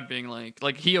the crowd being like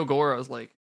Hyogoro's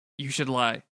like, you should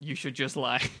lie. You should just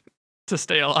lie to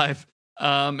stay alive.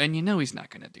 And you know he's not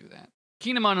going to do that.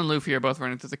 Kinemon and Luffy are both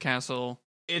running through the castle.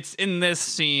 It's in this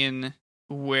scene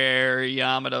where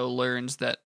Yamato learns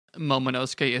that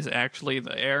Momonosuke is actually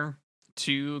the heir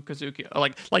to Kazuki.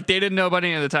 Like they didn't know about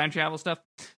any of the time travel stuff.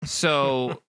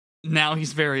 So now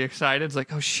he's very excited. It's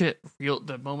like, oh shit,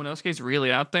 the Momonosuke's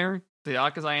really out there. The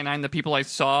Yakuza 9, the people I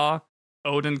saw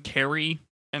Odin carry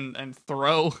and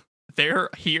throw, they're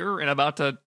here and about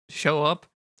to show up,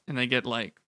 and they get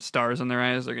like stars in their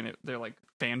eyes. They're like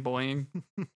fanboying.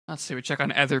 Let's see. We check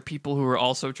on other people who are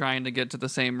also trying to get to the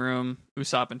same room.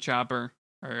 Usopp and Chopper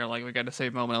are like, we got to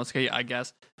save Momonosuke, I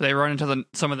guess. But they run into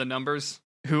some of the numbers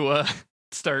who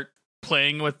start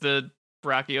playing with the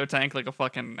Brachio tank like a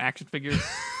fucking action figure.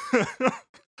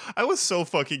 I was so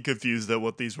fucking confused at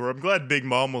what these were. I'm glad Big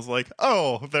Mom was like,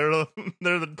 "Oh, they're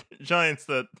the giants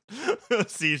that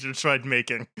Caesar tried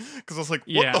making." Because I was like,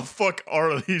 "What the fuck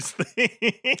are these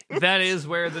things?" That is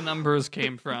where the numbers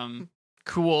came from.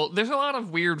 Cool. There's a lot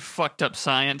of weird, fucked up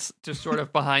science just sort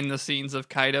of behind the scenes of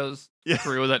Kaido's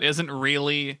crew that isn't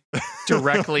really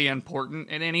directly important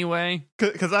in any way.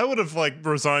 Because I would have like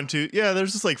resigned to,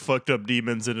 there's just like fucked up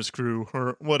demons in his crew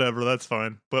or whatever. That's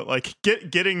fine. But like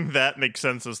getting that makes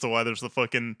sense as to why there's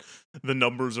the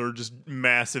numbers are just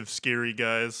massive, scary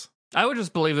guys. I would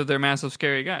just believe that they're massive,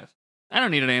 scary guys. I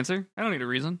don't need an answer. I don't need a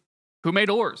reason. Who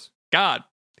made ores? God.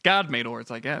 God made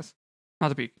ores, I guess.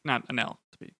 Not an L,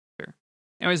 to be fair.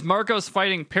 Anyways, Marco's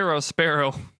fighting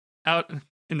Perospero out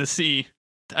in the sea.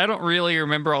 I don't really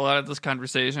remember a lot of this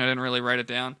conversation. I didn't really write it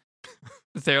down.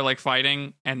 They're like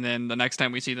fighting, and then the next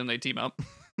time we see them, they team up.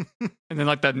 And then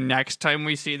like the next time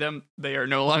we see them, they are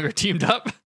no longer teamed up.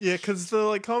 Yeah, because the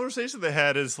like conversation they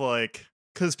had is like,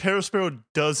 because Perospero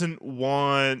doesn't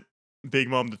want Big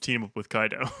Mom to team up with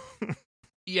Kaido.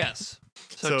 Yes.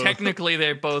 So technically,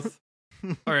 they both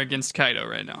are against Kaido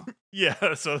right now.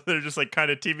 Yeah, so they're just like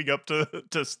kind of teaming up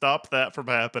to stop that from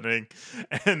happening,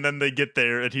 and then they get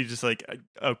there, and he's just like,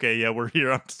 "Okay, yeah, we're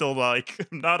here. I'm still like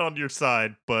not on your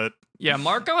side, but Yeah,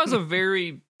 Marco has a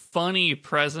very funny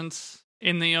presence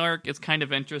in the arc. It's kind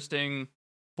of interesting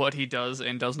what he does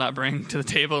and does not bring to the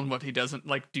table, and what he doesn't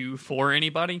like do for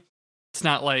anybody. It's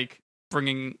not like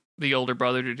bringing the older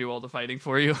brother to do all the fighting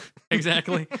for you,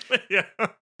 exactly. yeah."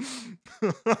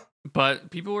 But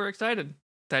people were excited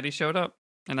that he showed up,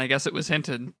 and I guess it was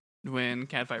hinted when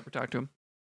Cat Viper talked to him.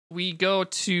 We go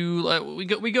to we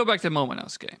go back to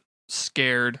Momonosuke,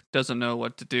 scared, doesn't know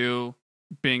what to do,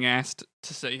 being asked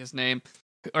to say his name.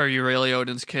 Are you really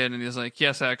Odin's kid? And he's like,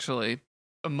 yes, actually.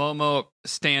 Momo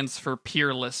stands for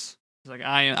peerless. He's like,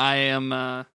 I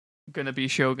am gonna be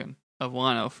Shogun of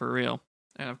Wano for real.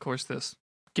 And of course, this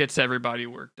gets everybody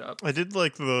worked up. I did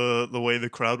like the way the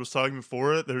crowd was talking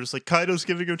before it. They're just like, Kaido's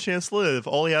giving him a chance to live.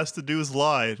 All he has to do is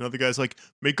lie. Another guy's like,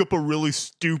 make up a really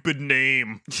stupid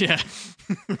name. Yeah.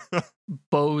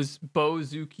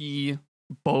 Bozuki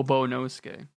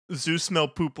Bobonosuke. Zeus smell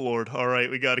poop lord. All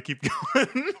right, we got to keep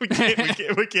going. we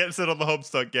can't sit on the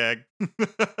Homestuck gag.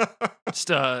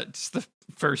 Just the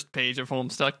first page of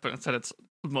Homestuck, but instead it's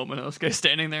Momonosuke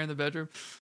standing there in the bedroom.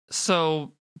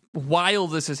 So while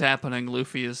this is happening,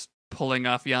 Luffy is pulling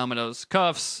off Yamato's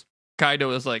cuffs.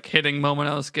 Kaido is like hitting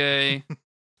Momonosuke.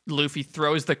 Luffy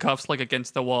throws the cuffs like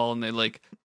against the wall, and they like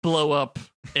blow up,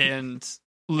 and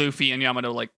Luffy and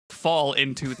Yamato like fall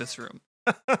into this room.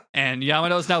 And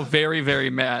Yamato's now very, very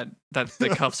mad that the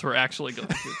cuffs were actually going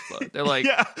to explode. They're like,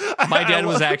 yeah, my dad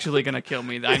was actually going to kill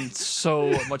me. I'm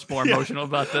so much more emotional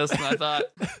about this than I thought.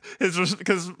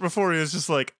 Because before he was just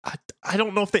like, I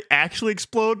don't know if they actually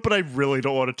explode, but I really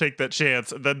don't want to take that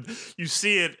chance. And then you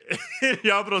see it in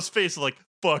Yamato's face, like,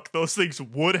 fuck, those things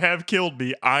would have killed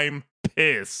me. I'm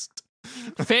pissed.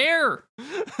 Fair.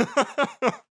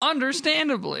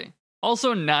 Understandably.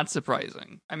 Also not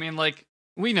surprising. I mean, like,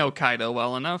 we know Kaido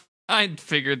well enough. I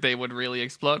figured they would really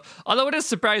explode. Although it is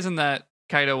surprising that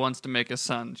Kaido wants to make his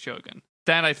son Shogun.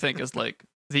 That, I think, is, like,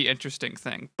 the interesting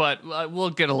thing. But we'll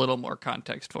get a little more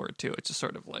context for it, too. It's just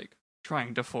sort of, like,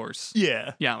 trying to force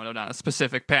Yamato down a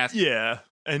specific path. Yeah.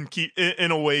 And keep,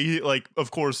 in a way, like,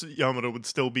 of course, Yamato would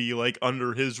still be, like,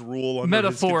 under his rule, under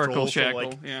metaphorical his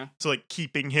control, shackle, yeah. So, like,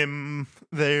 keeping him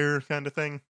there kind of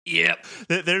thing. Yep.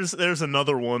 There's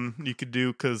another one you could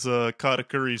do, because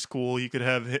Katakuri's cool. You could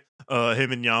have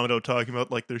him and Yamato talking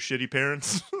about, like, their shitty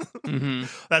parents. Mm-hmm.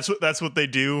 That's what they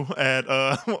do at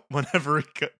whenever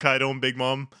Kaido and Big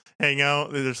Mom hang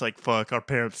out. They're just like, fuck, our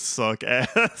parents suck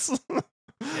ass.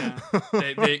 Yeah,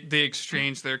 they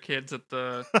exchange their kids at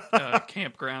the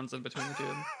campgrounds in between the two of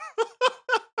them.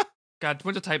 God,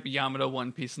 went to type Yamato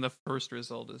One Piece, and the first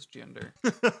result is gender.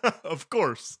 Of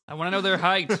course. I want to know their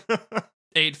height.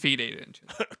 8 feet 8 inches.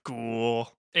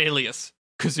 Cool. Alias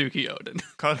Kazuki Odin.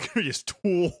 Katakuri is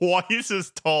twice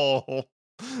as tall.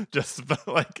 Just about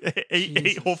like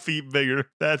eight whole feet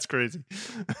bigger. That's crazy.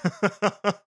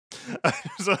 I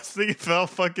was thinking about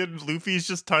fucking Luffy's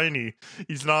just tiny.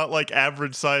 He's not like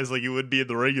average size like he would be in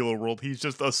the regular world. He's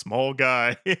just a small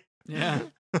guy. Yeah.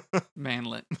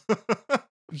 Manlet.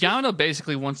 Yamato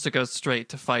basically wants to go straight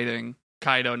to fighting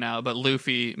Kaido now, but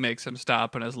Luffy makes him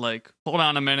stop and is like, hold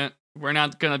on a minute. We're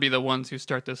not going to be the ones who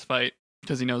start this fight,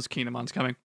 because he knows Kinemon's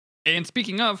coming. And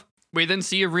speaking of, we then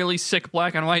see a really sick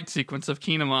black and white sequence of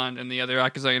Kinemon and the other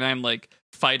Akazai 9 like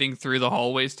fighting through the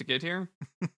hallways to get here.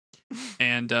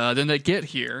 And then they get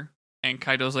here, and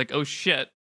Kaido's like, oh shit.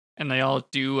 And they all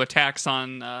do attacks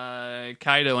on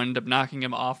Kaido and end up knocking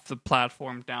him off the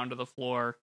platform down to the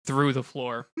floor, through the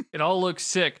floor. It all looks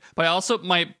sick. But also,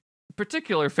 my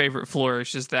particular favorite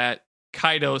flourish is that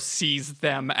Kaido sees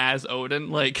them as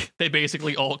Odin. Like, they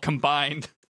basically all combined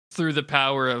through the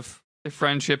power of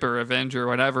friendship or revenge or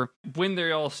whatever. When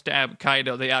they all stab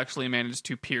Kaido, they actually manage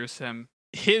to pierce him.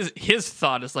 His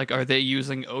thought is like, are they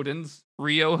using Odin's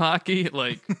Rio hockey?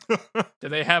 Like, do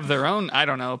they have their own? I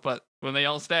don't know, but when they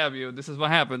all stab you, this is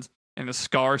what happens. And the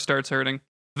scar starts hurting.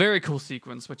 Very cool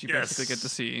sequence, which you basically get to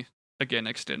see, again,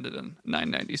 extended in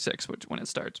 996, when it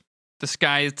starts. The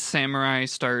Sky Samurai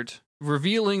start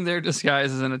revealing their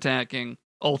disguises and attacking.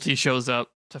 Ulti shows up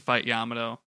to fight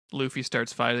Yamato. Luffy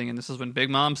starts fighting, and this is when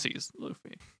Big Mom sees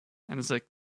Luffy. And it's like,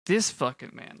 this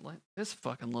fucking man, this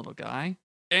fucking little guy.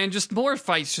 And just more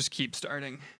fights just keep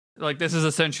starting. Like, this is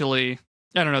essentially,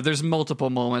 I don't know, there's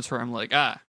multiple moments where I'm like,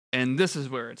 and this is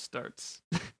where it starts.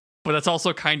 But that's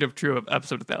also kind of true of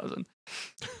episode 1000.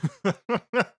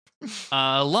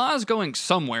 Law's going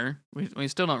somewhere. We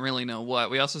still don't really know what.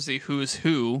 We also see Who's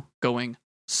Who going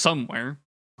somewhere.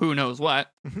 who knows what.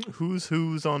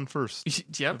 Who's on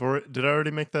first? Yep. Did I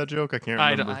already make that joke? I can't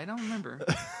remember. I don't remember.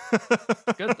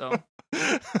 Good though.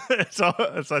 It's all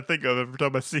I think of every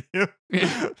time I see him.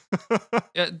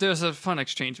 Yeah, there's a fun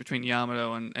exchange between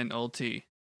Yamato and Ulti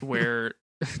where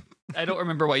I don't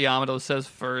remember what Yamato says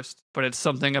first, but it's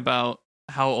something about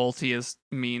how Ulti is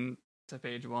mean to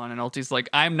Page One, and Ulti's like,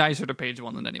 I'm nicer to Page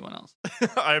One than anyone else.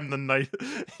 I'm the nice.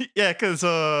 Yeah, because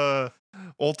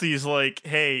Ulti's like,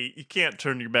 hey, you can't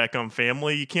turn your back on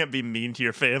family. You can't be mean to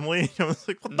your family. I was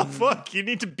like, what the fuck? You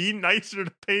need to be nicer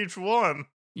to Page One.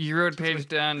 You rode Paige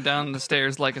down the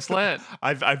stairs like a sled.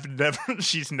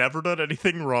 She's never done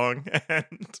anything wrong,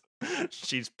 and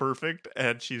she's perfect,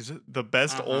 and she's the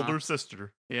best older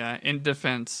sister. Yeah, in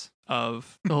defense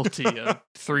of Ulti, a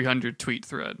 300 tweet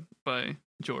thread by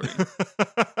Jory.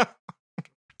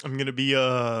 I'm gonna be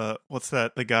what's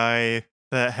that? The guy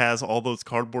that has all those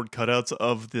cardboard cutouts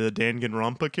of the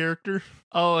Danganronpa character.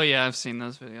 Oh yeah, I've seen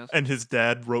those videos. And his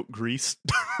dad wrote Grease.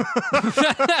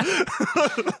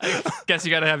 I guess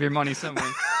you gotta have your money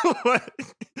somewhere.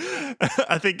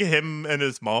 I think him and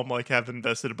his mom like have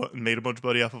invested and made a bunch of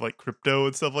money off of like crypto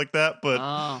and stuff like that.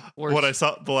 But what I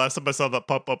saw the last time I saw that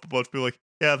pop up, a bunch of people like,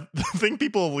 yeah, the thing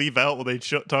people leave out when they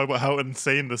talk about how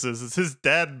insane this is his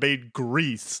dad made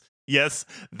Grease. Yes,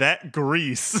 that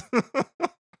Grease.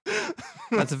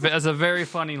 That's a very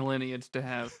funny lineage to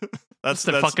have. That's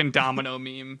the fucking domino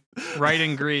meme. Right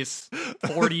in Greece,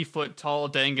 40-foot tall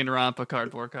Danganronpa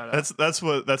cardboard cutout. That's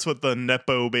what the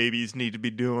Nepo babies need to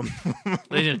be doing.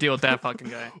 They need to deal with that fucking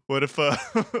guy. What if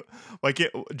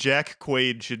Jack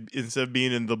Quaid should, instead of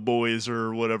being in The Boys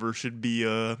or whatever, should be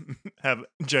have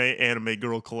giant anime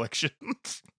girl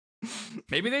collections?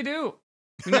 Maybe they do.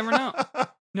 You never know.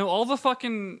 No, all the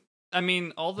famous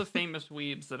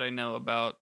weebs that I know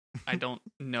about, I don't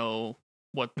know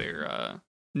what their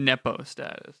Nepo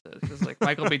status is. Because like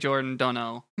Michael B. Jordan, don't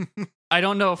know. I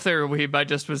don't know if they're a weeb. I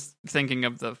just was thinking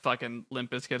of the fucking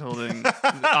Limp Bizkit holding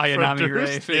Ayanami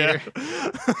Ray figure.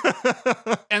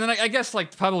 Yeah. And then I guess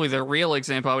like probably the real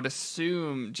example, I would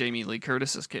assume Jamie Lee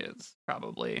Curtis's kids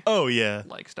probably. Oh yeah,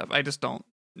 like stuff. I just don't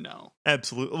know.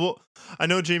 Absolutely. Well, I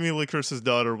know Jamie Lee Curtis's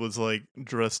daughter was like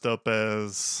dressed up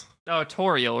as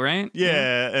Toriel, right?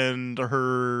 Yeah, and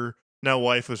her now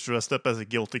wife was dressed up as a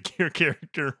Guilty Gear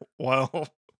character while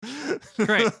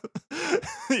great.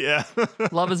 Yeah.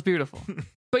 Love is beautiful.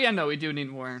 But yeah, no, we do need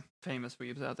more famous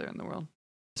weebs out there in the world.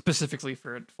 Specifically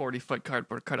for 40-foot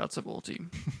cardboard cutouts of Ulti.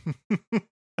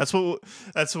 That's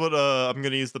what I'm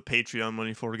gonna use the Patreon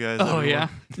money for, guys. Oh everyone.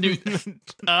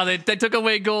 Yeah. They took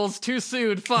away goals too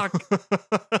soon. Fuck.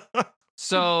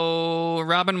 So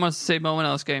Robin wants to save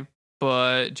Momonosuke,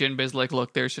 but Jinbei's like,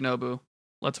 look, there's Shinobu.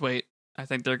 Let's wait. I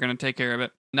think they're going to take care of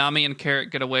it. Nami and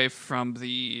Carrot get away from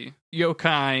the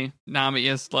yokai. Nami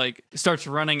is like, starts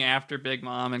running after Big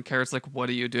Mom, and Carrot's like, what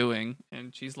are you doing?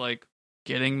 And she's like,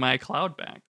 getting my cloud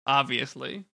back.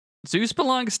 Obviously. Zeus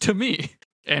belongs to me.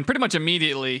 And pretty much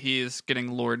immediately, he's getting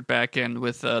lured back in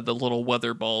with the little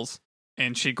weather balls.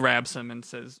 And she grabs him and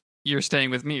says, you're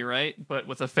staying with me, right? But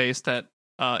with a face that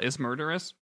is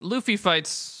murderous. Luffy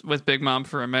fights with Big Mom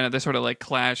for a minute. They sort of like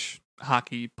clash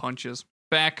hockey punches.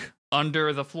 Back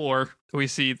under the floor, we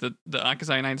see the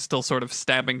Akazai Knight still sort of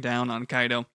stabbing down on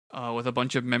Kaido with a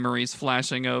bunch of memories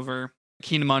flashing over.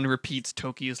 Kinemon repeats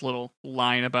Toki's little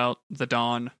line about the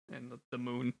dawn and the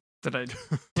moon that I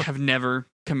have never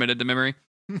committed to memory.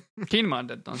 Kinemon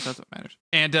did, that's what matters.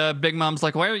 And Big Mom's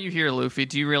like, why are you here, Luffy?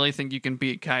 Do you really think you can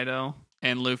beat Kaido?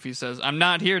 And Luffy says, I'm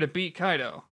not here to beat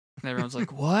Kaido. And everyone's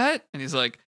like, what? And he's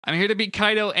like, I'm here to beat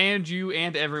Kaido and you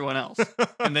and everyone else.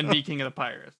 And then be king of the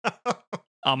pirates.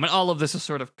 And all of this is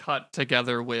sort of cut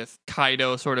together with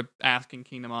Kaido sort of asking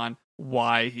Kinemon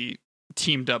why he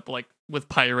teamed up like with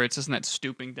pirates, isn't that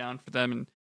stooping down for them? And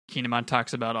Kinemon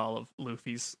talks about all of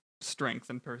Luffy's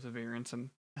strength and perseverance and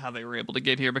how they were able to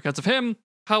get here because of him.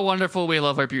 How wonderful, we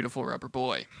love our beautiful rubber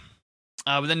boy.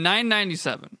 Within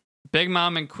 997, Big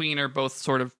Mom and Queen are both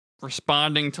sort of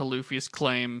responding to Luffy's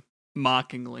claim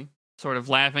mockingly, sort of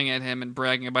laughing at him and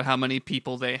bragging about how many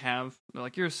people they have. They're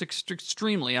like, you're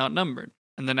extremely outnumbered.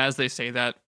 And then as they say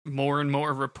that, more and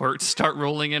more reports start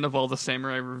rolling in of all the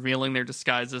samurai revealing their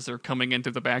disguises or coming in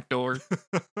through the back door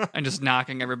and just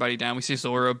knocking everybody down. We see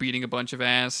Zoro beating a bunch of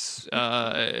ass,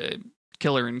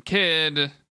 Killer and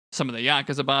Kid, some of the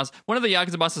Yakuza boss. One of the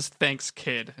Yakuza bosses thanks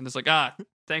Kid and is like,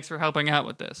 thanks for helping out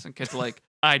with this. And Kid's like,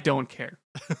 I don't care.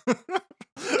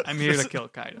 I'm here to kill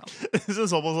Kaido. This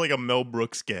is almost like a Mel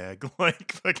Brooks gag.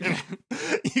 Like, fucking,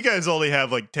 you guys only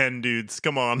have like 10 dudes.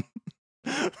 Come on.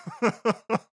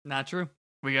 Not true.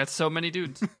 We got so many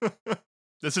dudes.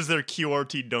 This is their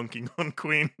QRT dunking on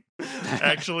Queen.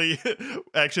 Actually,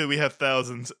 we have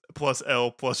thousands plus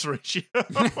L plus ratio.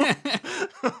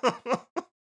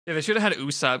 Yeah, they should have had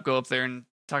Usopp go up there and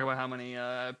talk about how many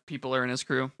people are in his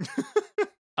crew.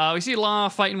 We see Law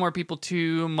fighting more people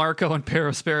too. Marco and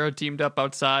Perospero teamed up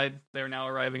outside. They're now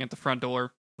arriving at the front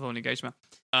door of Onigashima.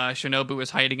 Shinobu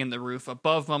is hiding in the roof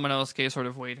above Momonosuke, sort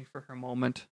of waiting for her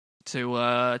moment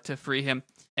to free him.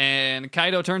 And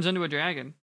Kaido turns into a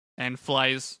dragon and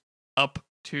flies up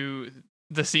to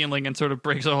the ceiling and sort of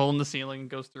breaks a hole in the ceiling and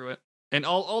goes through it. And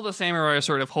all the samurai are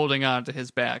sort of holding on to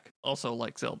his back, also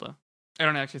like Zelda. I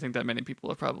don't actually think that many people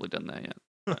have probably done that yet.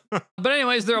 But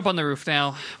anyways, they're up on the roof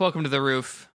now. Welcome to the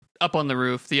roof. Up on the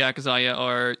roof, the Akazaya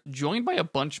are joined by a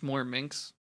bunch more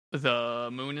minks. The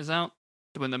moon is out.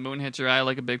 When the moon hits your eye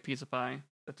like a big piece of pie,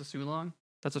 that's a Sulong.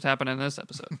 That's what's happening in this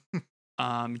episode.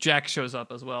 Jack shows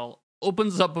up as well.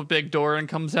 Opens up a big door and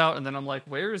comes out, and then I'm like,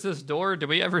 where is this door? Do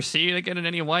we ever see it again in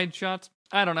any wide shots?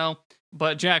 I don't know.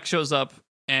 But Jack shows up,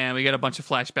 and we get a bunch of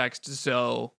flashbacks to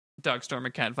Zoe. Dogstorm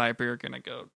and Cat Viper are going to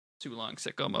go Sulong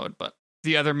sicko mode, but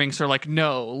the other minks are like,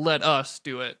 no, let us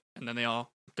do it. And then they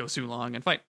all go Sulong and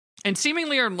fight. And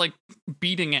seemingly are like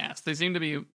beating ass. They seem to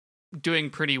be doing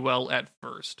pretty well at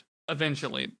first.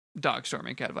 Eventually, Dogstorm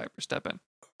and Cat Viper step in.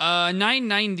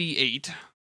 998.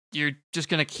 You're just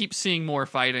going to keep seeing more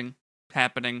fighting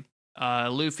happening.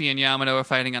 Luffy and Yamato are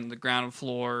fighting on the ground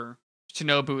floor.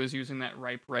 Shinobu is using that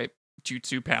ripe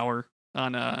jutsu power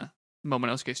on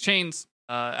Momonosuke's chains.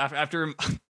 After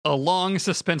a long,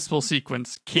 suspenseful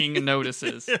sequence, King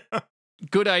notices. Yeah.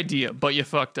 Good idea, but you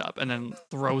fucked up. And then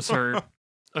throws her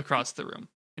across the room.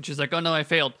 And she's like, oh no, I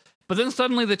failed. But then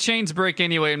suddenly the chains break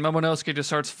anyway, and Momonosuke just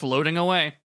starts floating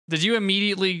away. Were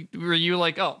you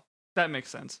like, oh, that makes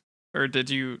sense? Or did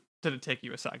it take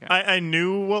you a second? I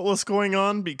knew what was going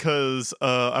on because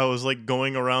I was like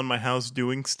going around my house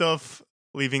doing stuff,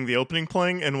 leaving the opening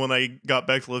playing, and when I got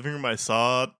back to the living room, I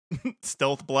saw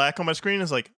Stealth Black on my screen. I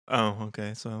was like, oh,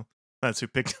 okay, so that's who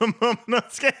picked him up.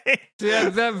 Yeah,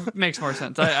 that makes more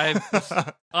sense. I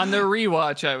on the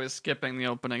rewatch, I was skipping the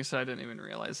opening, so I didn't even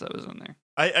realize that was in there.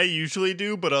 I usually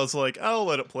do, but I was like, I'll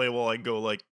let it play while I go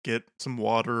like get some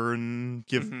water and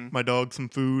give my dog some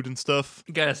food and stuff.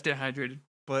 You gotta stay hydrated.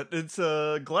 But it's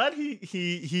glad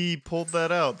he pulled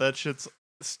that out. That shit's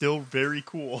still very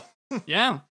cool.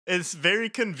 Yeah. It's very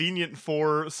convenient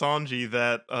for Sanji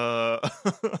that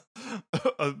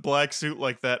a black suit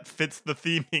like that fits the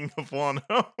theming of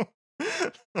Wano.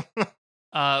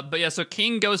 But yeah, so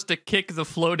King goes to kick the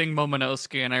floating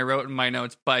Momonosuke, and I wrote in my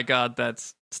notes, by God,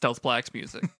 that's Stealth Black's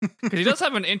music. Because he does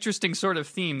have an interesting sort of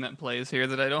theme that plays here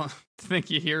that I don't think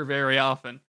you hear very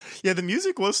often. Yeah, the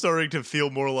music was starting to feel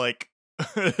more like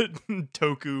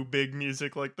Toku big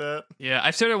music like that. Yeah,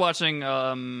 I started watching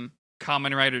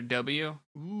Kamen Rider W,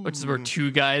 which is where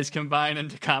two guys combine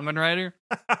into Kamen Rider,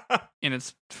 and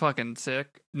it's fucking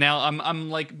sick. Now I'm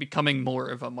like becoming more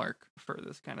of a mark for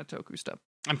this kind of Toku stuff.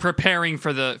 I'm preparing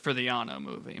for the Yano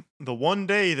movie. The one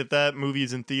day that movie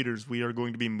is in theaters, we are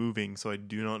going to be moving, so I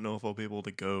do not know if I'll be able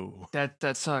to go.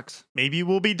 That sucks. Maybe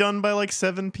we'll be done by like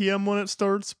 7 p.m. when it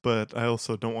starts, but I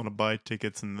also don't want to buy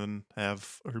tickets and then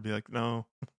have her be like, no.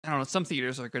 I don't know. Some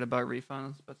theaters are good about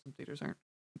refunds, but some theaters aren't.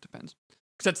 It depends.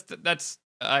 Because that's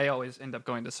I always end up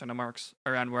going to Cinemarks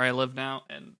around where I live now,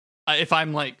 and if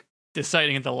I'm like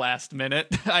deciding at the last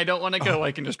minute, I don't want to go.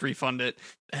 I can just refund it,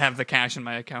 have the cash in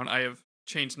my account. I have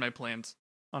changed my plans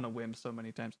on a whim so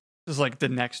many times. This is like the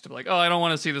next, like, oh, I don't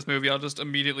want to see this movie. I'll just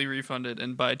immediately refund it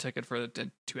and buy a ticket for it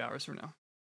 2 hours from now.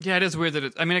 Yeah, it is weird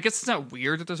that I guess it's not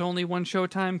weird that there's only one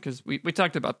showtime, because we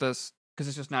talked about this, because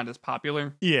it's just not as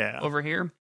popular over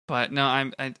here. But no,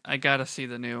 I gotta see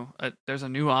the new. There's a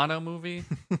new Anno movie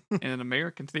in an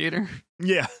American theater.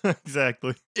 Yeah,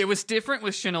 exactly. It was different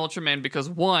with Shin Ultraman because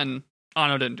one,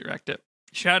 Anno didn't direct it.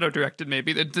 Shadow directed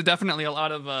maybe. There's definitely a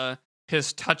lot of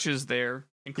his touches there.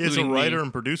 He has a writer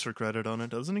and producer credit on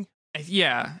it, doesn't he?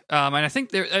 Yeah, and I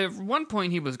think there at one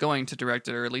point he was going to direct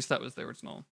it, or at least that was the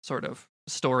original sort of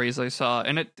stories I saw.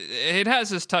 And it has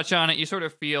this touch on it. You sort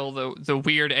of feel the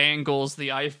weird angles, the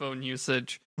iPhone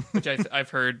usage, which I've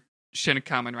heard Shin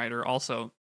Kamen Rider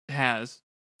also has.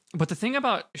 But the thing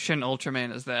about Shin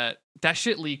Ultraman is that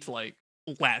shit leaked like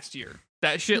last year.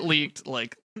 That shit leaked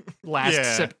like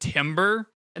last September.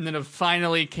 And then it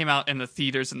finally came out in the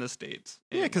theaters in the States.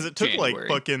 Yeah, because it took January. like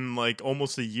fucking like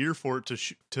almost a year for it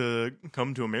to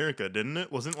come to America, didn't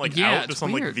it? Wasn't like out just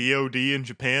on like VOD in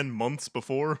Japan months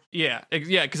before? Yeah,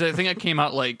 because I think it came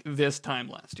out like this time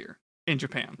last year in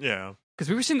Japan. Yeah, because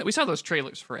we saw those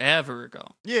trailers forever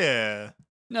ago. Yeah,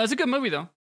 no, it's a good movie though.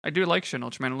 I do like Shin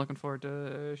Ultraman. I'm looking forward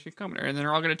to Shin Kamen Rider, and then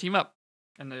they're all gonna team up.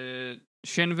 And the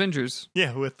Shin Avengers.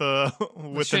 Yeah, with an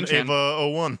Shin-chan. Ava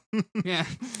 01. Yeah,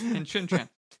 and Shin-chan.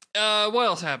 What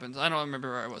else happens? I don't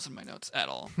remember where I was in my notes at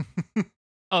all.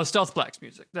 Oh, Stealth Black's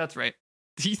music. That's right.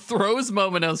 He throws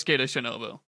Momonosuke to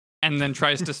Shinobu and then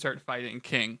tries to start fighting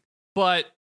King. But,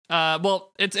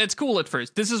 well, it's cool at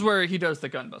first. This is where he does the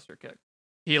gunbuster kick.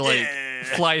 He,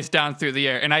 flies down through the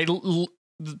air. And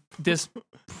this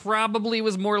probably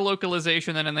was more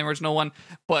localization than in the original one,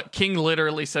 but King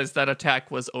literally says that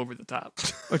attack was over the top,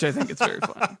 which I think is very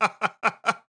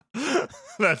funny.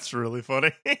 That's really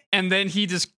funny. And then he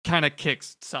just kind of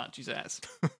kicks Sanji's ass.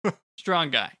 Strong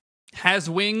guy. Has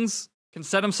wings, can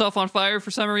set himself on fire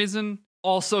for some reason,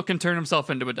 also can turn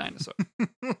himself into a dinosaur.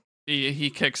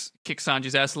 He kicks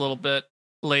Sanji's ass a little bit.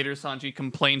 Later, Sanji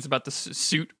complains about the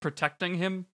suit protecting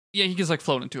him. Yeah, he gets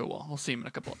flown into a wall. We'll see him in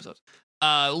a couple episodes.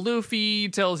 Luffy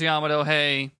tells Yamato,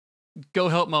 hey, go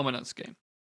help Momonosuke.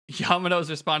 Yamato's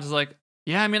response is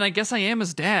yeah, I mean, I guess I am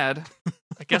his dad.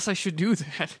 I guess I should do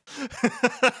that.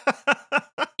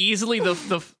 Easily,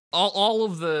 all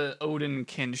of the Odin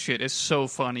kin shit is so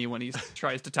funny when he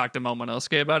tries to talk to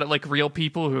Momonosuke about it, like real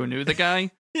people who knew the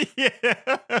guy.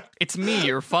 Yeah. It's me,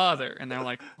 your father. And they're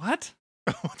like, what?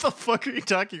 What the fuck are you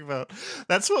talking about?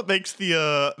 That's what makes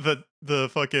the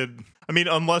fucking. I mean,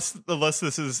 unless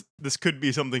this could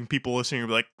be something people listening are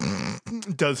like,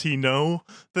 does he know?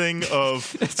 Thing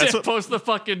of that's what post the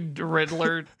fucking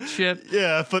Riddler shit.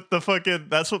 Yeah, but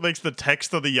that's what makes the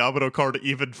text of the Yamato card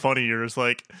even funnier. Is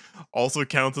also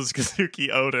counts as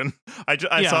Kazuki Odin. I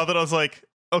saw that, I was like,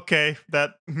 okay,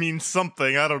 that means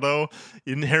something. I don't know.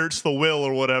 He inherits the will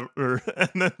or whatever. And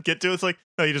then get to it's no,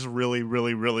 he just really,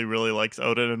 really, really, really likes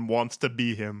Odin and wants to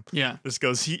be him. Yeah. This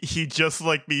goes, he just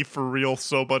like me for real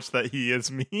so much that he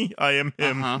is me. I am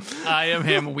him. I am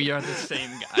him. We are the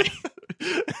same guy.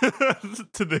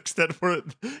 To the extent where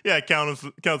it counts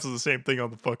as the same thing on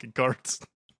the fucking cards.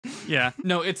 Yeah.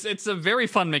 No, it's a very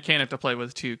fun mechanic to play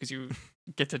with too, because you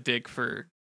get to dig for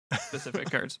specific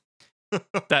cards.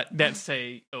 that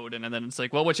say Odin, and then it's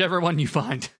well, whichever one you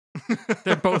find.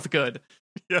 They're both good.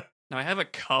 Yeah. Now, I have a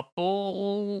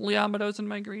couple Yamatos in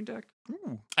my green deck.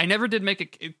 Ooh. I never did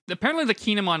make apparently the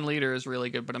Kinemon leader is really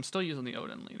good, but I'm still using the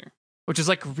Odin leader, which is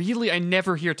really, I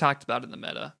never hear talked about in the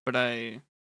meta, but I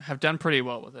have done pretty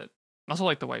well with it. I also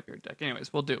like the Whitebeard deck.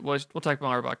 Anyways, we'll talk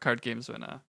more about card games when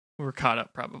we're caught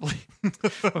up, probably.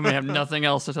 When we have nothing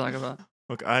else to talk about.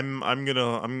 Look, I mean,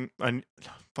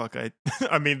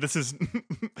 this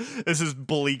is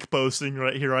bleak posting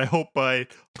right here. I hope by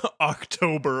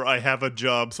October I have a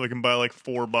job so I can buy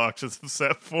 4 boxes of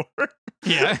Set 4.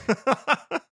 Yeah.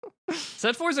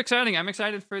 Set 4 is exciting. I'm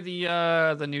excited for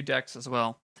the new decks as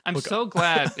well. I'm so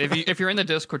glad if you're in the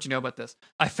Discord, you know about this.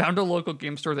 I found a local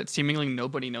game store that seemingly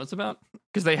nobody knows about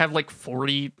because they have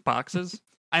 40 boxes.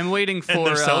 I'm waiting for. And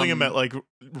they're selling them at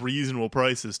reasonable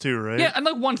prices too, right? Yeah, and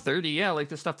 $130. Yeah,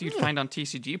 the stuff that you'd find on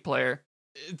TCG Player.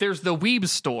 There's the Weeb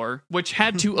store, which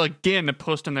had to again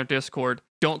post in their Discord,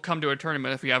 "Don't come to a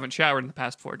tournament if you haven't showered in the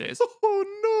past 4 days." Oh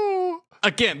no!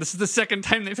 Again, this is the second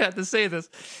time they've had to say this.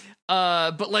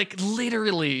 But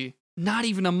literally, not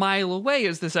even a mile away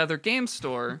is this other game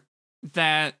store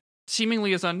that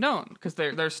seemingly is unknown because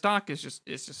their stock is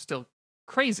just still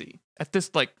crazy at this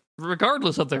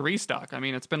regardless of their restock. I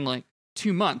mean, it's been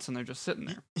 2 months and they're just sitting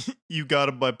there. You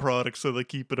gotta buy products so they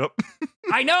keep it up.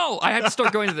 I know! I had to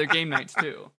start going to their game nights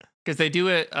too. Because they do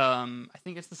it, I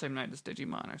think it's the same night as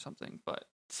Digimon or something, but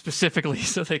specifically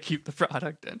so they keep the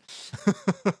product in.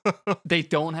 They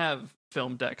don't have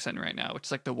film decks in right now,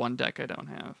 which is the one deck I don't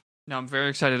have. Now I'm very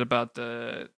excited about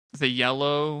the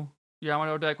yellow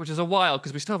Yamato deck, which is a while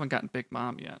because we still haven't gotten Big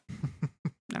Mom yet.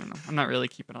 I don't know. I'm not really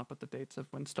keeping up with the dates of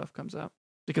when stuff comes out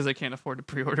because I can't afford to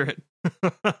pre-order it.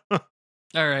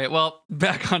 All right, well,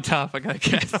 back on topic, I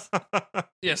guess.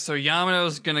 Yeah, so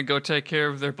Yamato's gonna go take care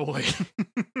of their boy.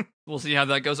 We'll see how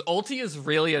that goes. Ulti is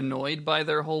really annoyed by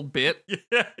their whole bit.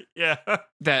 Yeah.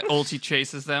 That Ulti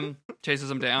chases them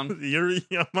down. Yuri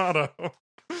Yamato.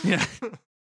 Yeah.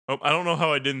 Oh, I don't know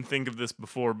how I didn't think of this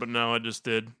before, but now I just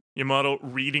did. Yamato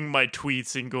reading my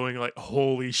tweets and going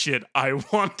holy shit, I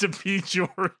want to be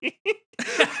Jory.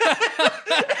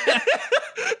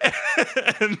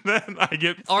 And then I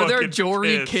get Are there fucking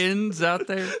Jory pissed. kins out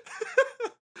there?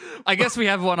 I guess we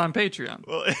have one on Patreon.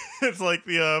 Well, it's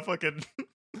the fucking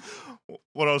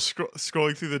when I was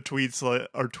scrolling through the tweets,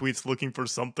 our tweets looking for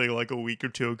something a week or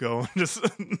two ago, and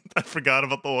I forgot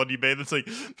about the one you made. It's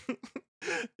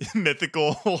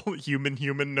mythical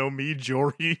human no me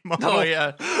Jory model. Oh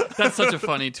yeah, that's such a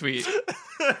funny tweet.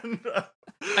 And,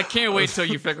 I can't wait till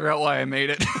you figure out why I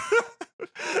made it.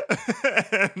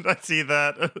 and I see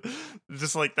that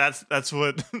Just like that's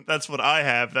what that's what I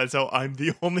have. That's how I'm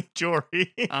the only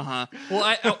Jory. Well,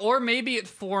 or maybe it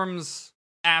forms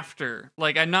after.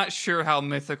 Like, I'm not sure how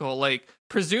mythical. Like,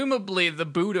 presumably the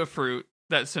Buddha fruit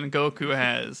that Son Goku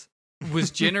has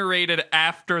was generated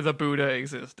after the Buddha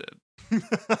existed.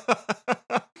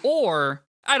 Or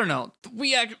I don't know.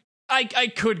 I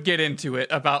could get into it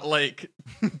about like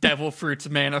devil fruits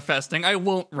manifesting. I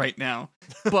won't right now.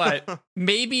 But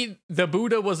maybe the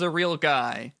Buddha was a real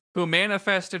guy who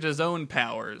manifested his own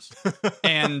powers,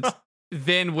 and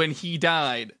then when he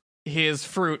died, his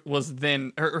fruit was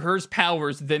then his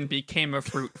powers then became a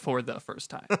fruit for the first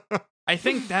time. I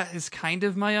think that is kind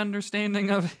of my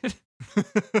understanding of it.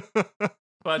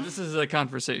 But this is a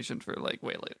conversation for like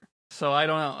way later. So I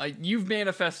don't know. You've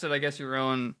manifested, I guess, your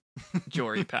own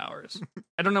Jory powers.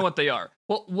 I don't know what they are.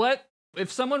 Well, what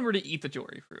if someone were to eat the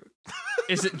Jory fruit?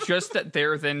 Is it just that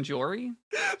they're then Jory?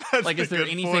 That's Like, is there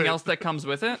anything else that comes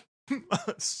with it?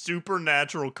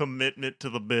 Supernatural commitment to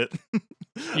the bit.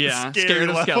 Yeah, scared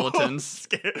of skeletons.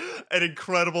 An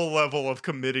incredible level of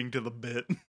committing to the bit.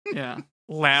 Yeah,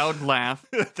 loud laugh.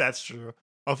 That's true.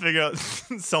 I'll figure out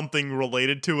something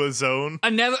related to a zone.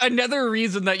 Another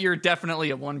reason that you're definitely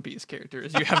a One Piece character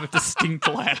is you have a distinct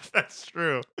laugh. That's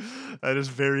true. That is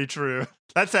very true.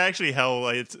 That's actually how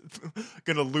like, it's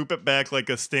gonna loop it back like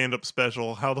a stand-up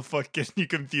special. How the fuck can you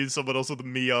confuse someone else with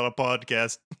me on a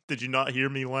podcast? Did you not hear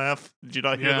me laugh? Did you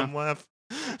not hear them laugh?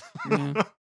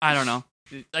 I don't know.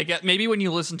 I get maybe when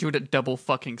you listen to it at double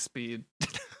fucking speed,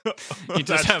 you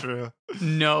just have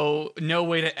no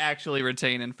way to actually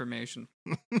retain information.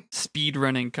 Speed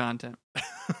running content.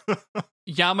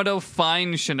 Yamato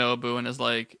finds Shinobu and is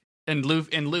like, and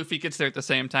Luffy gets there at the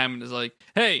same time and is like,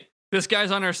 "Hey, this guy's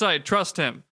on our side. Trust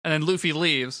him." And then Luffy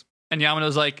leaves, and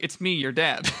Yamato's like, "It's me, your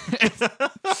dad."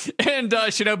 And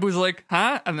Shinobu's like,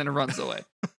 "Huh?" And then runs away.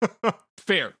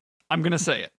 Fair. I'm gonna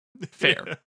say it. Fair.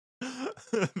 Yeah.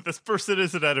 This person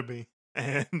is an enemy,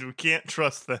 and we can't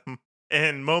trust them.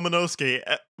 And Momonosuke,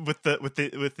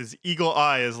 with his eagle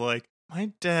eye, is like,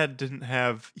 my dad didn't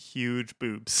have huge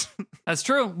boobs. That's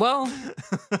true. Well,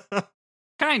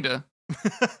 kinda.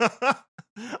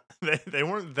 They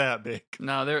weren't that big.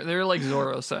 No, they're like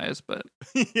Zoro size, but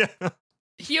Yeah.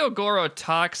 Hyogoro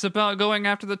talks about going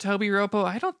after the Tobiropo.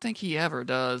 I don't think he ever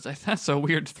does. That's a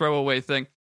weird throwaway thing.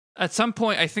 At some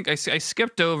point, I think I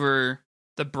skipped over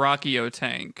the Brachio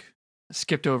tank. I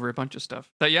skipped over a bunch of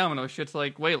stuff that Yamano shit's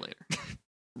like way later.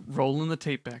 Rolling the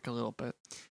tape back a little bit.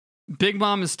 Big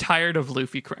Mom is tired of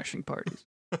Luffy crashing parties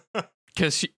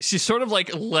because she sort of like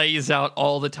lays out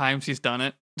all the times she's done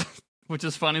it, which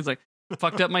is funny. It's like,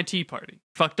 fucked up my tea party,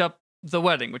 fucked up the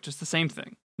wedding, which is the same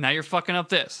thing. Now you're fucking up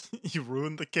this. You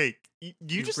ruined the cake.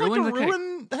 You just ruined like to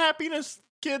ruin happiness,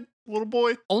 kid, little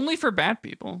boy. Only for bad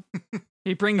people.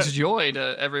 He brings joy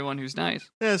to everyone who's nice.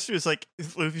 Yeah, it's true. It's like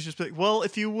Luffy's just like, well,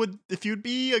 if you'd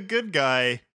be a good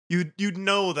guy, you'd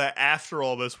know that after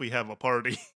all this we have a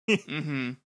party.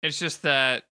 Mm-hmm. It's just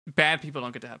that bad people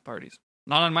don't get to have parties.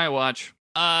 Not on my watch.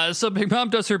 So Big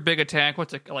Mom does her big attack.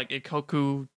 What's it like?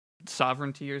 Ikoku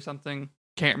Sovereignty or something?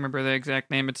 Can't remember the exact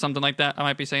name. It's something like that. I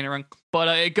might be saying it wrong. But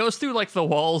it goes through like the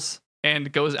walls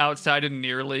and goes outside and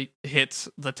nearly hits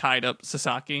the tied up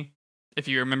Sasaki. If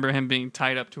you remember him being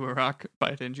tied up to a rock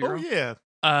by Denjiro. Oh, yeah.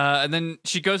 And then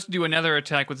she goes to do another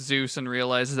attack with Zeus and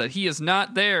realizes that he is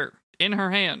not there in her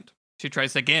hand. She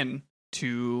tries again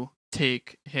to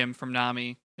take him from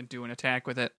Nami and do an attack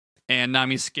with it. And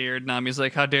Nami's scared. Nami's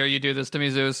like, "How dare you do this to me,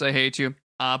 Zeus? I hate you."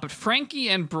 But Frankie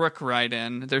and Brooke ride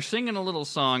in. They're singing a little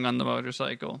song on the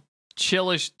motorcycle.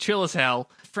 Chill as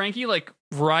hell. Frankie like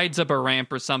rides up a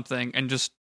ramp or something and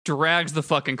just drags the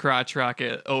fucking crotch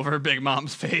rocket over Big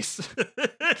Mom's face.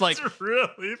 It's like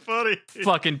really funny.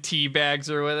 Fucking teabags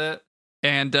her with it.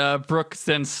 And Brooke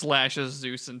then slashes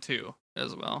Zeus in two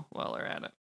as well while they're at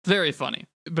it. Very funny.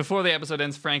 Before the episode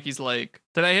ends, Frankie's like,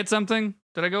 "Did I hit something?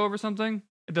 Did I go over something?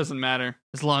 It doesn't matter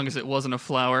as long as it wasn't a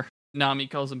flower." Nami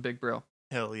calls him Big Bro.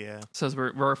 Hell yeah. Says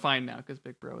we're fine now because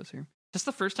Big Bro is here. Is this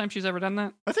the first time she's ever done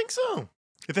that? I think so.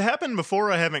 If it happened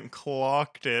before, I haven't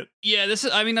clocked it. Yeah,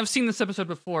 I've seen this episode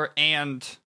before, and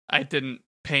I didn't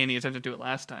pay any attention to it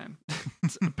last time,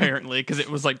 apparently, because it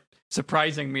was like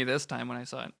surprising me this time when I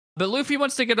saw it. But Luffy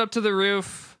wants to get up to the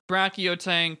roof. Brachio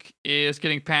tank is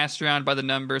getting passed around by the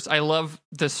numbers. I love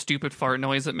the stupid fart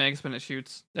noise it makes when it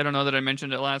shoots. I don't know that I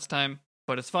mentioned it last time,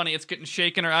 but it's funny. It's getting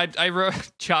shaken. Or I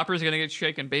wrote Chopper's gonna get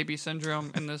shaken baby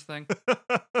syndrome in this thing.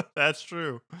 That's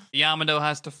true. Yamato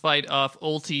has to fight off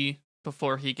ulti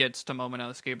before he gets to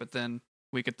Momonosuke, but then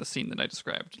we get the scene that I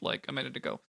described like a minute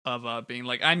ago of being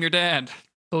like, "I'm your dad.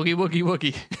 Boogie woogie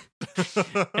woogie."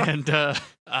 And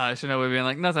Shinobi being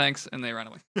like, no thanks, and they run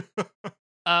away.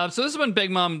 So this is when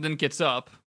Big Mom then gets up.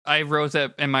 I wrote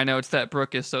that in my notes that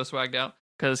Brooke is so swagged out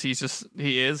because he's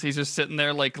just sitting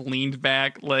there like leaned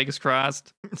back, legs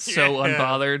crossed, so Yeah.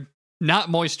 unbothered, not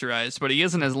moisturized, but he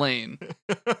is in his lane.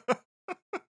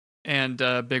 And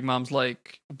Big Mom's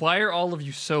like, why are all of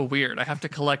you so weird? I have to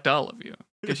collect all of you.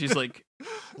 Because she's like,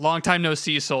 long time no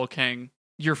see, Soul King.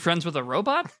 You're friends with a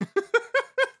robot?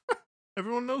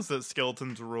 Everyone knows that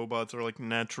skeletons or robots are like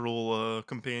natural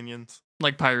companions.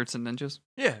 Like pirates and ninjas.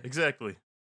 Yeah, exactly.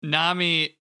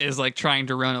 Nami is like trying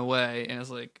to run away and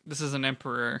is like, this is an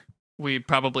emperor. We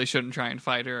probably shouldn't try and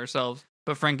fight her ourselves.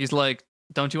 But Frankie's like,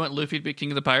 don't you want Luffy to be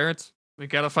king of the pirates? We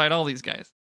gotta fight all these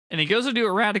guys. And he goes to do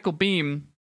a radical beam,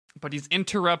 but he's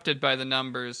interrupted by the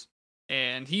numbers.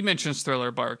 And he mentions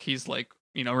Thriller Bark. He's like,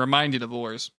 reminded of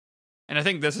Oars. And I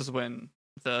think this is when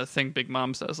the thing Big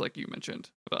Mom says, like you mentioned,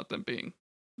 about them being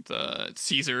the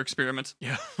Caesar experiments.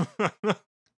 Yeah.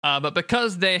 But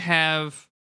because they have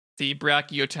the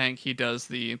Brachio tank, he does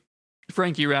the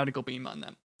Frankie radical beam on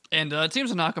them. And it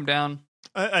seems to knock them down.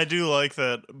 I do like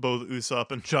that both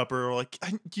Usopp and Chopper are like,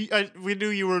 we knew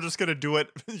you were just going to do it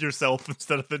yourself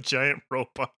instead of the giant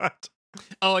robot.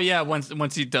 Oh, yeah,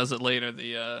 once he does it later,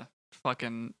 the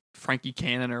fucking Frankie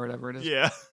Cannon or whatever it is. Yeah.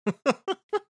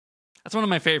 That's one of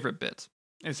my favorite bits,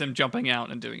 is him jumping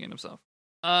out and doing it himself.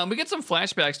 We get some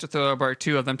flashbacks to Thriller Bark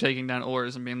 2 of them taking down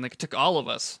Oars and being like, it took all of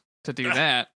us to do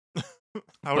that. How But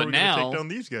are we going to now- take down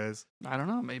these guys? I don't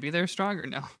know. Maybe they're stronger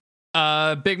now.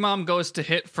 Big Mom goes to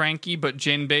hit Frankie, but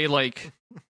Jinbei like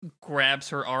grabs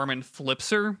her arm and flips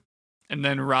her, and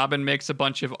then Robin makes a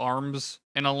bunch of arms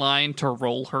in a line to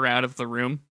roll her out of the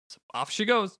room. So off she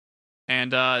goes.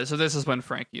 And so this is when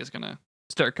Frankie is gonna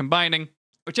start combining,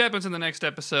 which happens in the next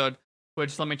episode.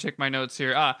 Which, let me check my notes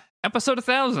here. Episode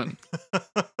 1000.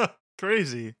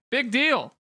 Crazy. Big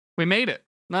deal. We made it.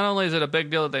 Not only is it a big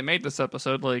deal that they made this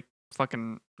episode like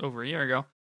fucking over a year ago,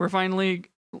 we're finally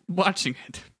watching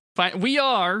it. We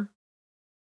are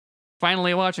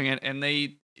finally watching it, and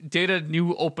they did a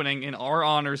new opening in our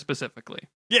honor specifically.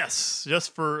 Yes,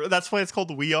 that's why it's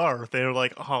called We Are. They're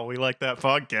like, oh, we like that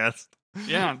podcast.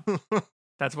 Yeah.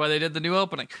 That's why they did the new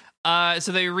opening.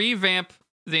 So they revamp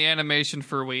the animation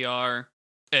for We Are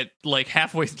at like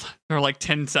halfway or like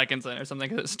 10 seconds in or something.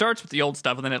 'Cause it starts with the old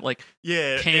stuff and then it like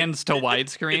Yeah. pans to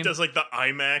widescreen. It does like the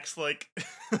IMAX like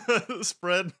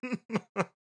spread.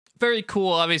 Very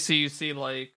cool. Obviously, you see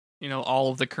like,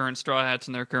 all of the current Straw Hats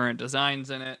and their current designs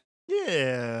in it.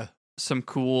 Yeah. Some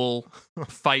cool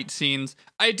fight scenes.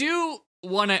 I do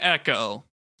want to echo,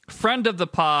 friend of the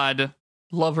pod,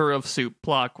 lover of soup,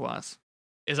 Plakwas,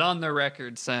 is on the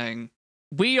record saying,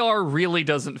 We Are really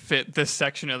doesn't fit this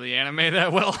section of the anime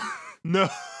that well. No,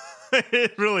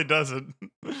 it really doesn't.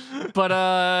 But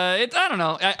I don't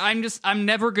know. I'm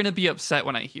never gonna be upset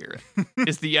when I hear it.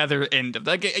 Is the other end of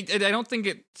that? I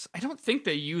don't think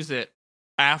they use it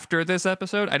after this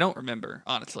episode. I don't remember,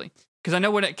 honestly, because I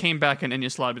know when it came back in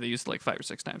Enies Lobby, they used it like 5 or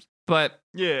 6 times. But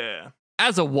Yeah.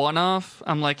 as a one-off,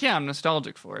 I'm like, yeah, I'm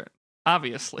nostalgic for it.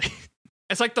 Obviously,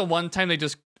 it's like the one time they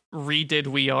just redid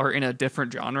We Are in a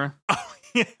different genre. Oh,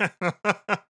 yeah.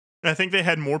 I think they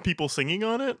had more people singing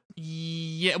on it.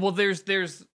 Yeah, well, there's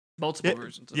multiple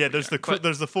versions. Of Yeah, We there's Are, but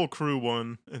there's the full crew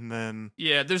one, and then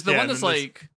yeah, there's the yeah, one and that's then there's-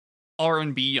 like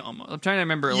R&B almost. I'm trying to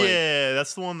remember. Like, yeah,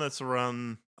 that's the one that's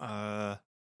around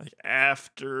like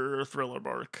after Thriller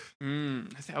Bark. I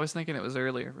was thinking it was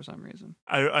earlier for some reason.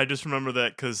 I just remember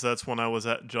that because that's when I was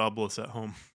jobless at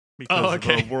home because Oh,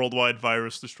 okay. of a worldwide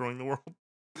virus destroying the world.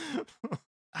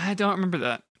 I don't remember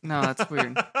that. No, that's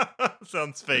weird.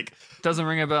 Sounds fake. Doesn't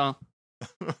ring a bell.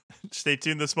 Stay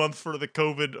tuned this month for the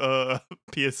COVID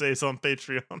PSAs on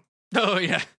Patreon. Oh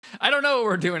yeah, I don't know what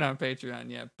we're doing on Patreon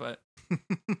yet, but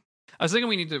I was thinking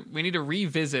we need to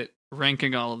revisit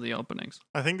ranking all of the openings.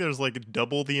 I think there's like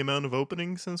double the amount of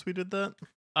openings since we did that.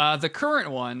 The current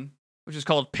one, which is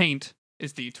called Paint,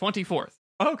 is the 24th.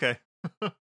 Oh, okay.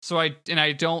 So I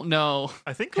don't know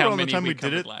I think how around the many time we we did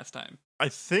covered it, last time. I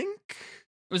think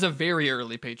It was a very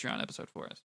early Patreon episode for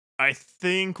us.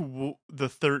 the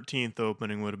 13th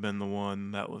opening would have been the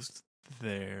one that was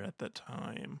there at the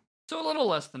time. So a little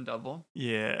less than double.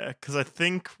 Yeah, because I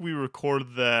think we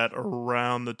recorded that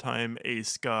around the time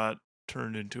Ace got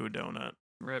turned into a donut.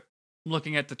 Rip.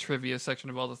 Looking at the trivia section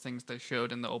of all the things they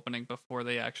showed in the opening before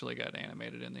they actually got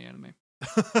animated in the anime.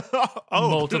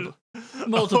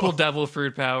 Multiple devil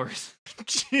fruit powers.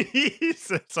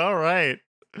 Jesus, all right.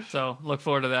 So look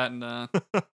forward to that in a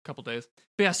couple days.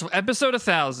 But yeah, so episode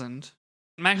 1000.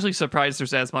 I'm actually surprised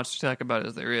there's as much to talk about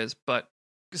as there is, but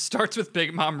it starts with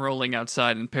Big Mom rolling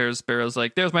outside and Paris Sparrow's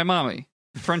like, there's my mommy.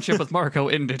 Friendship with Marco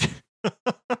ended.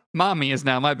 Mommy is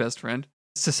now my best friend.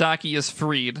 Sasaki is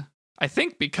freed. I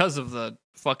think because of the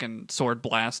fucking sword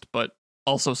blast, but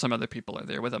also some other people are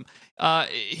there with him.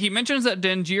 He mentions that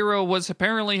Denjiro was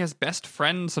apparently his best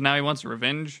friend, so now he wants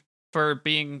revenge for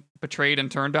being betrayed and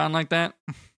turned on like that.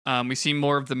 We see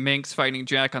more of the minks fighting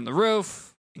Jack on the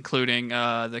roof, including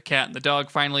the cat and the dog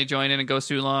finally join in and go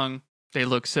Sulong. They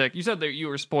look sick. You said that you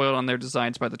were spoiled on their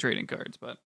designs by the trading cards,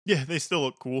 but... Yeah, they still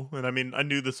look cool. And I mean, I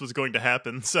knew this was going to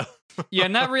happen, so... Yeah,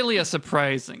 not really a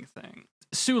surprising thing.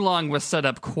 Sulong was set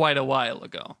up quite a while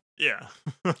ago. Yeah.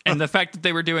 And the fact that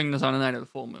they were doing this on a night of the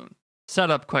full moon,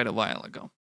 set up quite a while ago.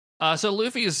 So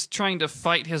Luffy is trying to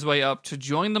fight his way up to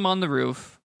join them on the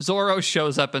roof. Zoro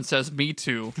shows up and says, "Me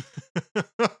too."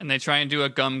 And they try and do a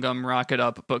gum rocket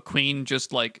up, but Queen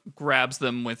just like grabs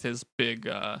them with his big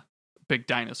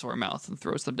dinosaur mouth and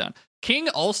throws them down. King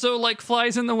also like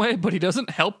flies in the way, but he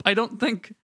doesn't help, I don't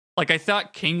think. Like I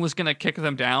thought King was gonna kick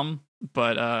them down,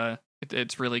 but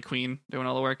it's really Queen doing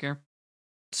all the work here.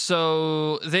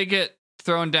 So they get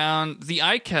thrown down. The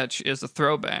eye catch is a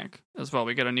throwback as well.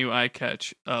 We get a new eye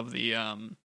catch of the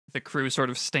crew sort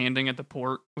of standing at the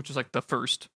port, which is like the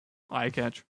first eye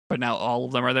catch, but now all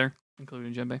of them are there,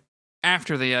 including Jinbei.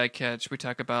 After the eye catch, we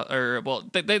talk about,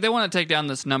 they want to take down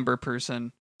this number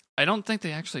person. I don't think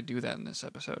they actually do that in this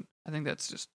episode. I think that's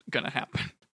just gonna happen.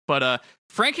 But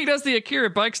Frankie does the Akira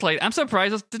bike slide. I'm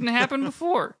surprised this didn't happen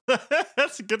before.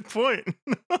 That's a good point.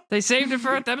 They saved it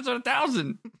for episode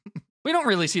 1000. We don't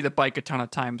really see the bike a ton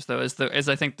of times though, as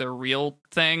I think the real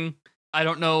thing. I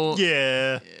don't know.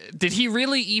 Yeah. Did he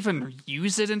really even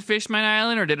use it in Fishman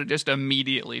Island, or did it just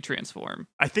immediately transform?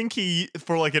 I think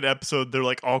for like an episode, they're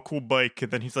like, "Oh, cool bike,"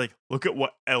 and then he's like, "Look at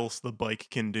what else the bike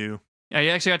can do." Yeah,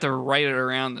 you actually have to write it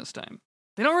around this time.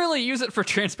 They don't really use it for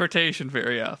transportation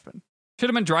very often. Should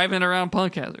have been driving it around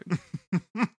Punk Hazard.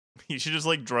 He should just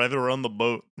like drive it around the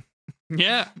boat.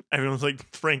 Yeah. Everyone's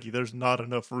like, "Frankie, there's not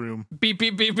enough room." Beep,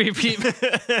 beep, beep, beep, beep.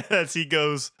 As he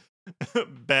goes,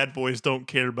 "Bad boys don't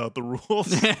care about the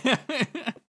rules."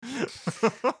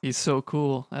 He's so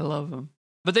cool. I love him.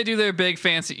 But they do their big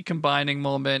fancy combining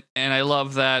moment, and I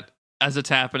love that as it's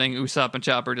happening, Usopp and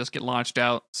Chopper just get launched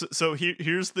out. So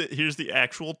here's the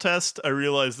actual test. I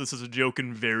realize this is a joke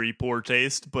in very poor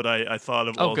taste, but I thought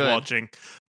of while I was watching.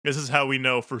 This is how we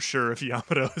know for sure if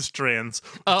Yamato is trans.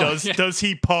 Does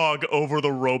he pog over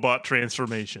the robot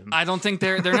transformation? I don't think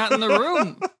they're not in the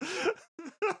room.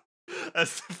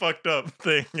 That's the fucked up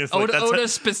thing. Oda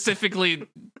specifically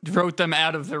wrote them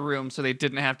out of the room so they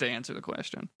didn't have to answer the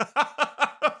question.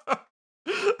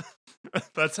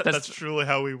 That's truly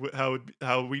how we'd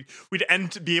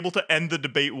be able to end the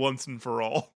debate once and for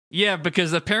all. Yeah,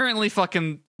 because apparently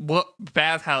fucking what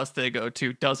bathhouse they go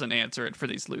to doesn't answer it for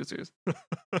these losers.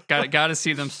 Got to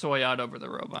see them soy out over the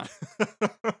robot.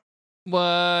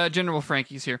 General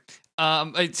Frankie's here.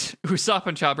 It's Usopp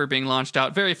and Chopper being launched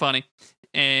out. Very funny.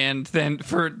 And then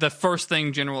for the first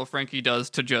thing General Frankie does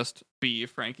to just be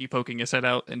Frankie poking his head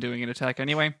out and doing an attack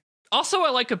anyway. Also, I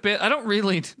like a bit. I don't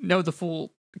really know the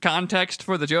full context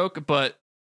for the joke, but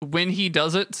when he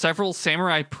does it, several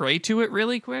samurai pray to it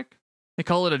really quick. They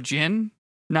call it a jin.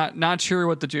 Not sure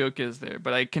what the joke is there,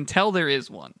 but I can tell there is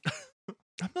one.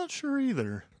 I'm not sure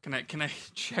either. Can I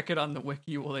check it on the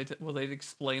wiki? Will they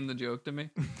explain the joke to me?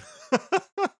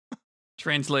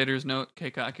 Translator's note: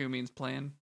 Keikaku means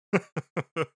plan.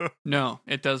 No,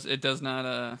 it does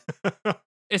not.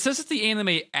 It says that the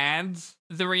anime adds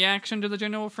the reaction to the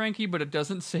General Frankie, but it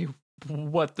doesn't say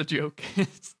what the joke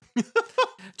is.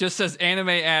 Just says anime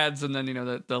ads, and then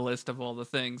the list of all the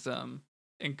things,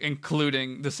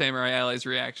 including the Samurai Allies'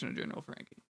 reaction to General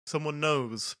Frankie. Someone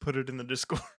knows. Put it in the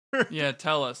Discord. Yeah,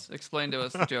 tell us. Explain to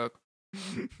us the joke.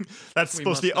 That's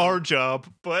supposed to be our job,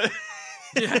 but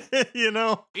yeah.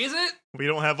 Is it? We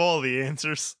don't have all the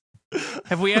answers.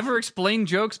 Have we ever explained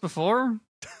jokes before?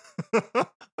 I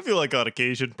feel like on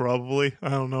occasion, probably. I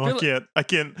don't know. I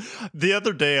can't. The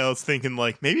other day I was thinking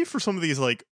like maybe for some of these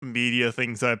like media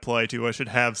things I apply to, I should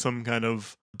have some kind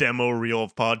of demo reel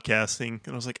of podcasting.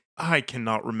 And I was like, I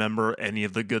cannot remember any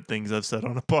of the good things I've said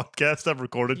on a podcast I've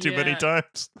recorded too many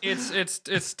times.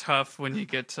 It's tough when you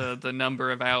get to the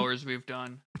number of hours we've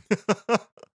done.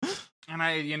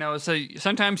 And so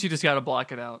sometimes you just got to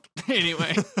block it out.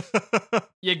 Anyway,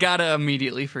 you got to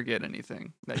immediately forget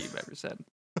anything that you've ever said.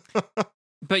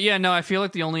 But yeah, no, I feel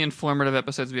like the only informative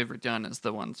episodes we've ever done is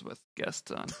the ones with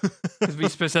guests on. Because we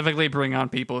specifically bring on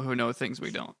people who know things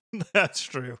we don't. That's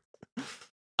true.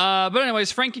 But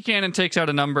anyways, Frankie Cannon takes out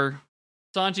a number.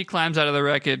 Sanji climbs out of the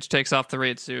wreckage, takes off the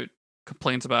raid suit,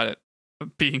 complains about it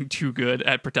being too good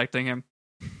at protecting him.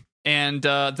 And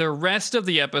the rest of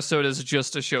the episode is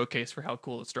just a showcase for how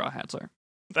cool the Straw Hats are.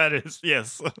 That is,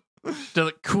 yes.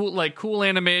 The cool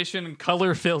animation,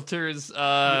 color filters,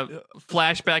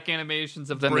 flashback animations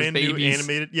of them Brand as new babies.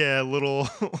 animated, yeah,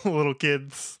 little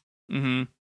kids.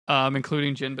 Mm-hmm.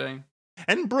 Including Jinbei.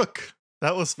 And Brooke.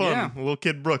 That was fun. Yeah. Little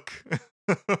kid Brooke.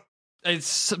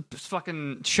 It's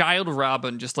fucking Child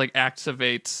Robin just like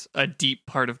activates a deep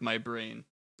part of my brain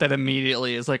that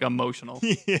immediately is like emotional.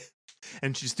 Yeah.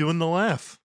 And she's doing the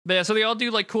laugh. But yeah, so they all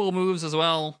do like cool moves as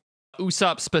well.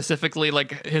 Usopp specifically,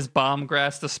 like his bomb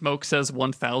grass, the smoke says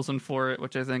 1,000 for it,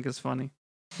 which I think is funny.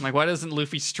 I'm like, why doesn't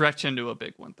Luffy stretch into a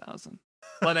big 1,000?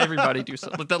 Let everybody do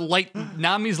something. Like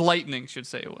Nami's lightning should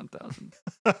say 1,000.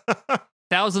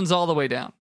 Thousands all the way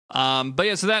down. But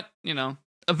yeah, so that,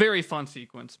 a very fun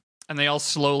sequence. And they all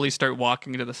slowly start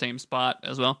walking to the same spot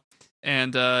as well.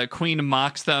 And Queen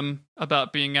mocks them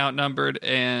about being outnumbered,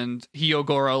 and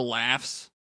Hyogoro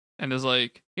laughs and is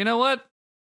like, you know what?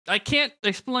 I can't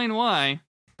explain why,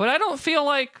 but I don't feel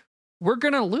like we're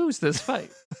gonna lose this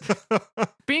fight.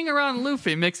 Being around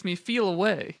Luffy makes me feel a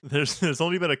way. There's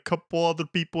only been a couple other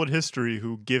people in history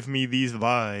who give me these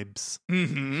vibes.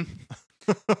 Mm-hmm.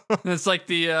 It's like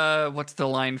the what's the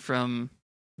line from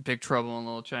Big Trouble in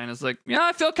Little China? It's like, yeah,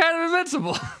 I feel kind of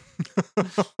invincible.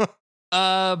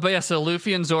 But yeah, so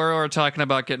Luffy and Zoro are talking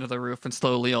about getting to the roof, and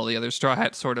slowly all the other Straw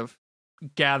Hats sort of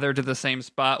gather to the same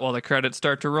spot while the credits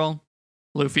start to roll.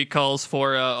 Luffy calls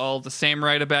for all the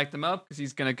samurai to back them up because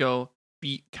he's gonna go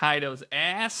beat Kaido's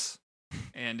ass,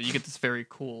 and you get this very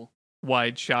cool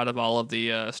wide shot of all of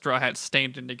the Straw Hats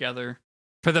standing together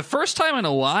for the first time in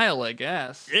a while, I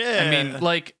guess. Yeah. I mean,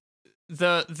 like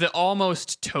the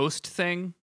almost toast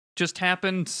thing just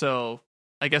happened, so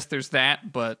I guess there's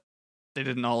that, but they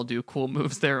didn't all do cool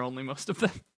moves there, only most of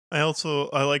them. I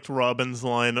liked Robin's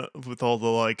line with all the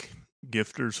like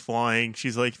gifters flying.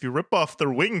 She's like, if you rip off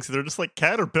their wings, they're just like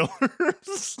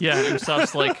caterpillars. Yeah,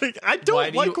 Usopp's like, I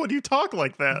don't like when you talk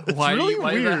like that. It's why really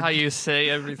why is weird. that how you say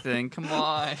everything? Come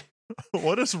on.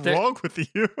 What is wrong with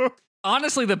you?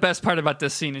 Honestly, the best part about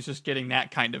this scene is just getting that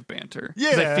kind of banter.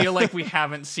 'Cause Yeah. I feel like we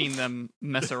haven't seen them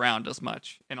mess around as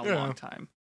much in a long time.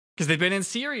 Because they've been in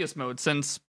serious mode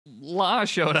since La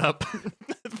showed up.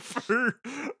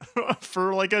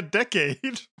 for like a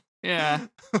decade. Yeah.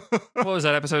 What was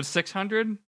that, episode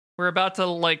 600? We're about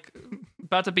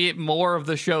to be more of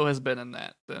the show has been in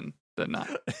that than not.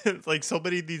 It's like so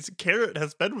many of these Carrot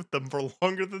has been with them for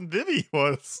longer than Vivi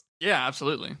was. Yeah,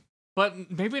 absolutely.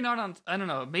 But maybe not on, I don't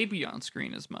know, maybe on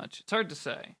screen as much. It's hard to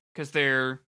say because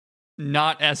they're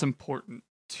not as important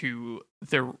to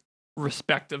their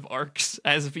respective arcs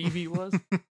as Vivi was.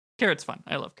 Carrot's fun.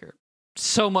 I love Carrot.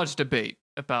 So much debate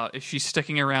about if she's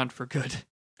sticking around for good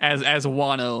as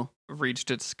Wano reached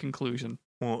its conclusion.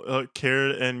 Well,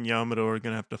 Carrot and Yamato are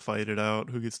gonna have to fight it out.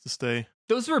 Who gets to stay?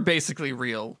 Those were basically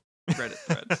real Reddit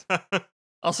threads.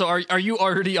 Also, are you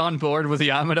already on board with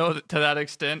Yamato to that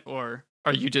extent, or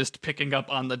are you just picking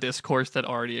up on the discourse that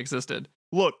already existed?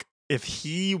 Look, if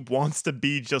he wants to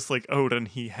be just like Odin,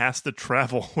 he has to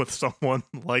travel with someone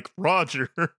like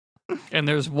Roger. And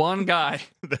there's one guy.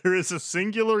 There is a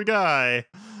singular guy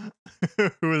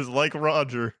who is like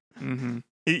Roger. Mm-hmm.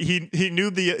 He knew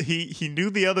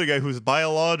the other guy who's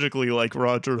biologically like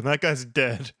Roger, and that guy's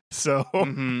dead. So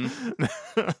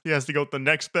he has to go with the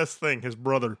next best thing, his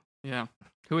brother. Yeah,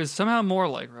 who is somehow more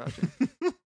like Roger.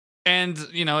 And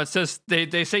it says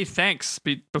they say thanks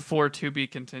before to be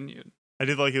continued. I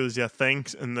did like it was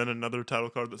thanks, and then another title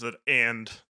card that said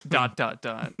and ... and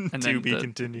to then be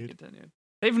continued.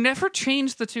 They've never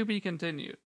changed the to be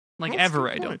continued, like What's ever. the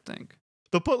I point? don't think.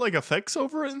 They'll put like effects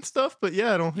over it and stuff, but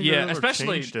I don't think they've ever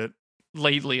especially changed it.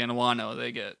 lately in Wano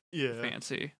they get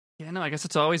fancy. Yeah, no, I guess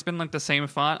it's always been like the same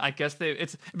font. I guess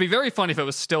it'd be very funny if it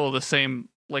was still the same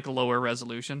like lower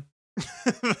resolution.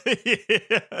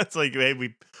 It's like, hey,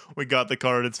 we got the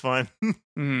card, it's fine.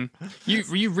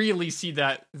 You really see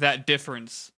that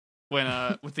difference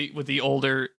when with the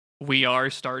older we are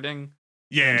starting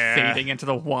and fading into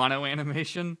the Wano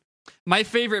animation. My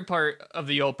favorite part of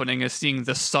the opening is seeing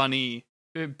the Sunny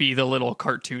be the little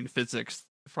cartoon physics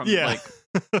from like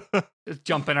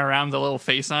jumping around the little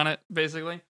face on it,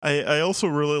 basically. I also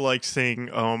really like seeing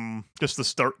just the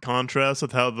stark contrast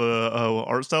with how the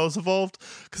art style has evolved,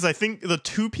 because I think the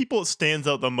two people it stands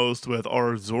out the most with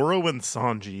are Zoro and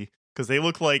Sanji, because they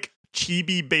look like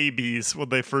chibi babies when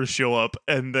they first show up,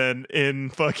 and then in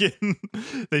fucking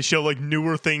they show like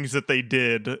newer things that they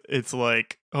did. It's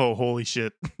like, oh, holy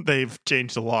shit, they've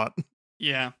changed a lot.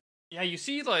 Yeah, you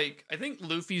see, like, I think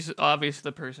Luffy's obviously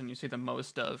the person you see the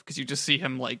most of, because you just see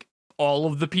him like all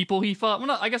of the people he fought.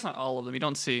 Well, I guess not all of them. You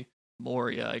don't see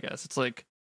Moria, I guess. It's like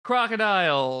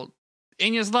Crocodile,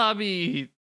 Inya's Lobby,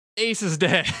 Ace is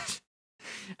dead.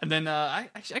 And then I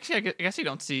guess you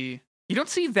don't see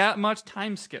that much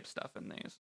time skip stuff in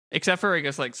these. Except for, I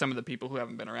guess, like some of the people who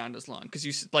haven't been around as long.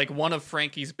 Because like one of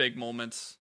Frankie's big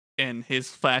moments in his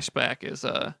flashback is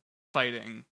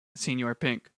fighting Senor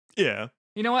Pink. Yeah.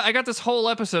 You know what? I got this whole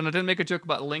episode and I didn't make a joke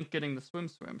about Link getting the swim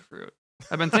fruit.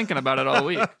 I've been thinking about it all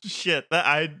week. Shit,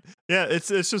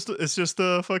 it's just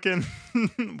a fucking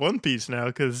One Piece now,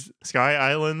 because Sky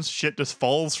Islands shit just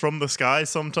falls from the sky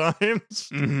sometimes.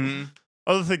 Mm-hmm.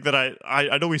 Other thing that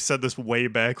I know we said this way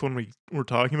back when we were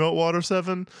talking about Water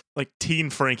 7, like Teen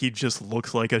Frankie just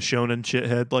looks like a shonen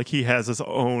shithead. Like he has his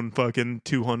own fucking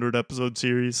 200 episode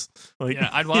series. Like, yeah,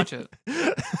 I'd watch it.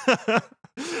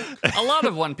 A lot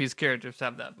of One Piece characters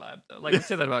have that vibe, though. Like, I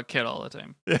say that about Kid all the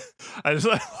time. Yeah, I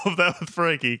love that with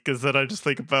Frankie, because then I just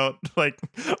think about like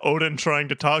Odin trying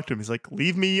to talk to him. He's like,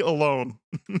 "Leave me alone."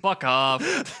 Fuck off.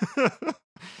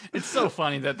 It's so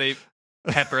funny that they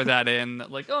pepper that in.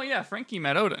 Like, oh yeah, Frankie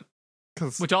met Odin.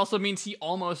 Which also means he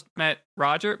almost met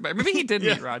Roger. But maybe he did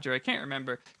meet Roger. I can't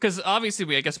remember. Because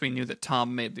obviously, I guess we knew that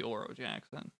Tom made the Oro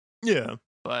Jackson. Yeah.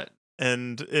 But...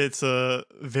 And it's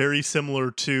very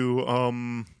similar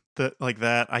to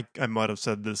that. I might have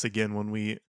said this again when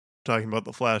we talking about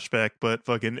the flashback, but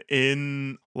fucking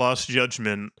in Lost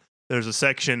Judgment, there's a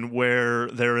section where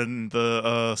they're in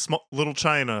the small little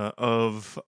China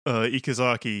of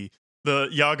Ikazaki. The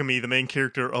Yagami, the main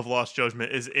character of Lost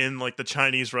Judgment, is in like the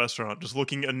Chinese restaurant, just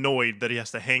looking annoyed that he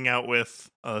has to hang out with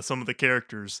some of the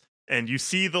characters. And you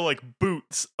see the like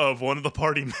boots of one of the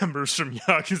party members from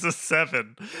Yakuza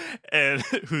 7,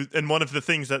 and one of the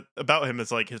things that about him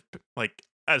is like his like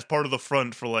as part of the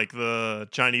front for like the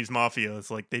Chinese mafia. It's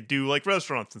like they do like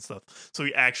restaurants and stuff, so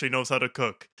he actually knows how to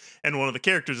cook. And one of the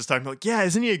characters is talking about, like, yeah,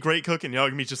 isn't he a great cook? And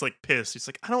Yagami's just like pissed. He's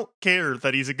like, I don't care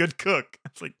that he's a good cook.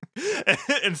 It's like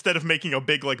instead of making a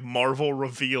big like Marvel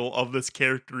reveal of this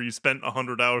character you spent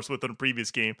 100 hours with in a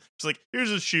previous game, it's like, here's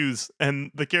his shoes,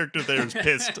 and the character there is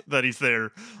pissed that he's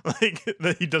there, like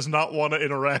that he does not want to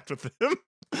interact with him.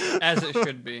 As it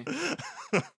should be.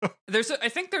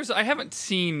 I haven't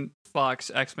seen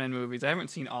Fox X-Men movies. I haven't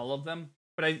seen all of them,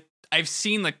 but I've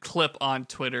seen the clip on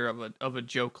Twitter of a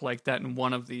joke like that in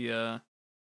one of them.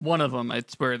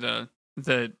 It's where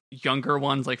the younger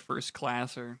ones, like First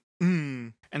Class,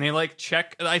 and they like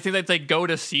check. I think that they go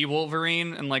to see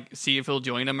Wolverine and like see if he'll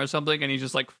join them or something, and he's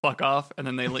just like, fuck off, and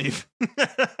then they leave.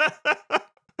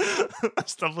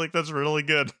 Stuff like that's really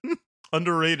good.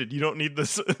 Underrated. You don't need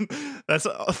this. That's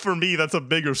for me. That's a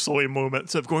bigger soy moment.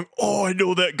 Instead of going, oh, I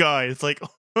know that guy. It's like,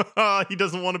 he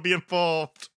doesn't want to be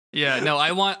involved. Yeah, no,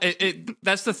 I want it.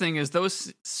 That's the thing, is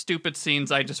those stupid scenes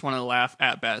I just want to laugh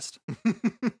at best.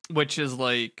 Which is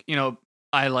like,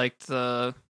 I liked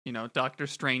the Doctor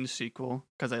Strange sequel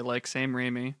because I like Sam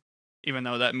Raimi, even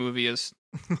though that movie is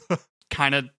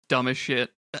kind of dumb as shit.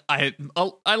 I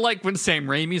like when Sam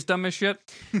Raimi's dumb as shit,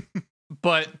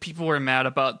 but people were mad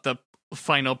about the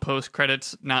final post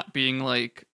credits not being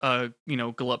like Glup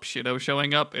Shido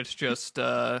showing up. It's just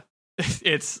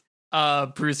it's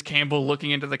Bruce Campbell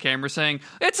looking into the camera saying,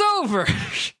 "It's over."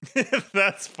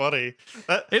 That's funny.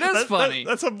 It is funny.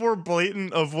 That's a more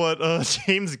blatant of what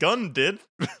James Gunn did.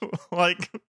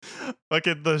 Like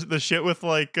at the shit with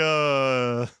like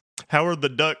Howard the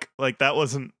Duck. Like that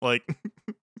wasn't like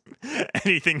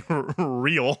anything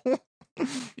real.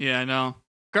 Yeah, I know.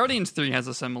 Guardians 3 has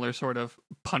a similar sort of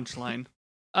punchline.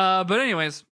 But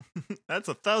anyways. That's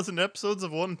 1,000 episodes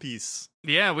of One Piece.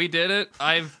 Yeah, we did it.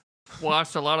 I've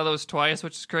watched a lot of those twice,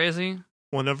 which is crazy.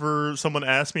 Whenever someone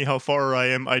asks me how far I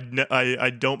am, I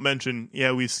don't mention,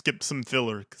 we skipped some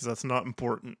filler, because that's not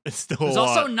important. It's still There's a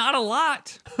lot. also not a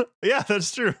lot. Yeah,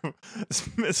 that's true.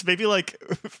 It's maybe like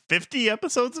 50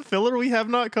 episodes of filler we have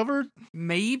not covered.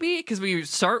 Maybe, because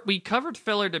we covered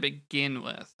filler to begin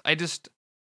with.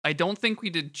 I don't think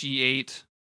we did G8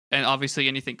 and obviously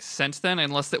anything since then,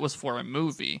 unless it was for a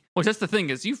movie. Which that's the thing,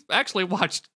 is you've actually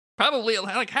watched probably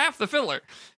like half the filler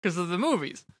because of the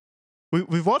movies.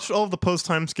 We've watched all of the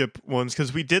post-time skip ones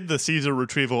because we did the Caesar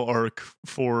retrieval arc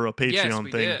for a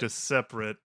Patreon thing, just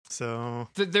separate. So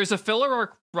there's a filler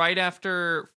arc right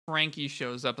after Frankie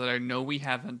shows up that I know we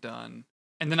haven't done.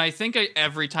 And then I think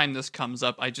every time this comes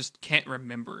up, I just can't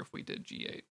remember if we did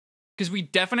G8. Because we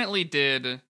definitely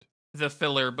did the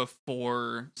filler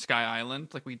before Sky Island,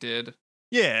 like we did.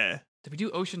 Yeah. Did we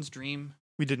do Ocean's Dream?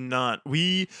 We did not.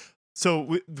 We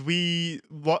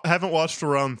haven't watched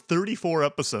around 34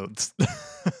 episodes.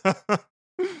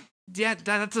 Yeah,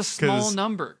 that's a small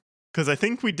number. Because I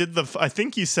think we did I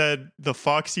think you said the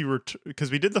Foxy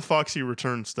because we did the Foxy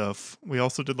Return stuff. We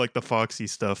also did like the Foxy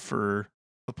stuff for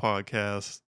the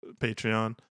podcast.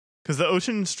 Patreon. Because the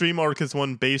Ocean Stream arc is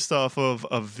one based off of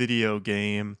a video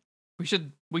game. We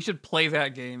should play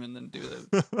that game and then do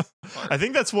the I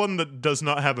think that's one that does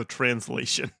not have a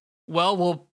translation. Well,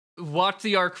 we'll watch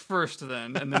the arc first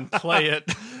then, and then play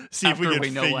it. See if we after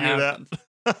can know figure what that.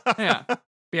 happens. Yeah. But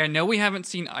yeah, I know we haven't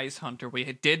seen Ice Hunter. We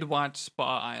did watch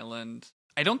Spa Island.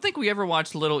 I don't think we ever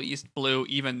watched Little East Blue,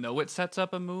 even though it sets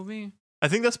up a movie. I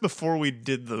think that's before we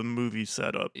did the movie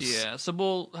setups. Yeah, so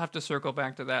we'll have to circle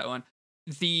back to that one.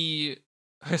 The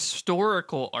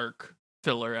historical arc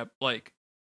filler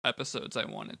episodes I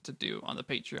wanted to do on the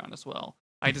Patreon as well.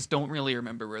 I just don't really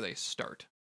remember where they start.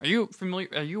 Are you familiar?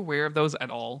 Are you aware of those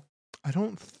at all? I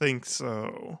don't think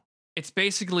so. It's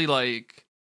basically like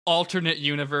alternate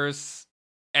universe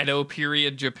Edo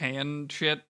period Japan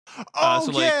shit. Oh,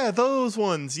 so, like- yeah, those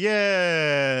ones.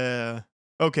 Yeah.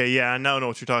 Okay, yeah, I now know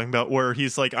what you're talking about, where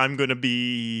he's like, I'm going to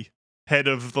be head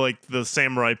of, like, the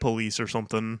samurai police or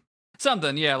something.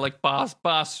 Something, yeah, like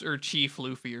boss or chief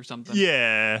Luffy or something.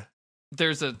 Yeah.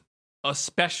 There's a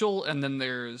special, and then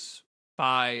there's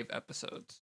 5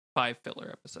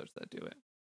 filler episodes that do it.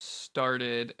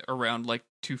 Started around like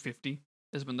 250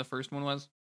 is when the first one was.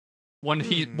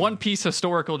 One Piece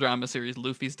historical drama series,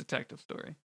 Luffy's Detective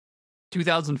Story,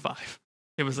 2005.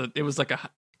 It was like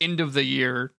a end of the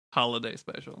year holiday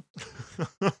special.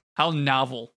 How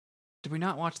novel! Did we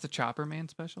not watch the Chopper Man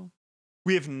special?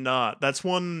 We have not. That's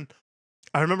one.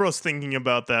 I remember I was thinking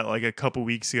about that like a couple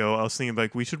weeks ago. I was thinking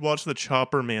like we should watch the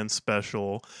Chopper Man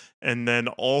special, and then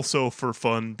also for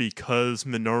fun because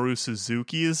Minoru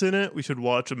Suzuki is in it, we should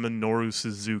watch a Minoru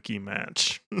Suzuki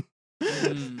match.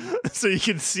 So you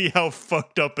can see how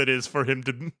fucked up it is for him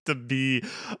to be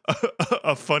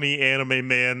a funny anime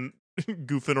man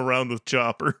goofing around with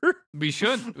Chopper. We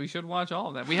should watch all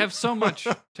of that. We have so much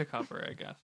to cover, I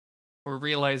guess. We're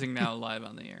realizing now live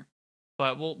on the air.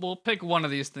 But we'll pick one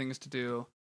of these things to do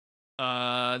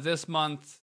this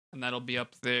month, and that'll be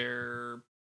up there.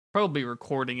 Probably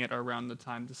recording it around the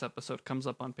time this episode comes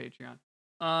up on Patreon.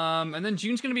 And then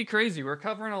June's gonna be crazy. We're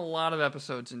covering a lot of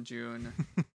episodes in June.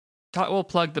 We'll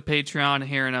plug the Patreon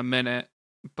here in a minute,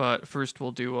 but first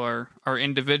we'll do our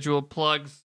individual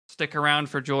plugs. Stick around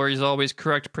for Jory's always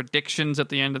correct predictions at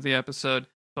the end of the episode.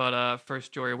 But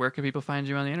first, Jory, where can people find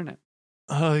you on the internet?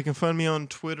 You can find me on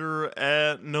Twitter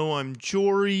at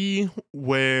KnowI'mJory,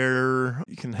 where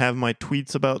you can have my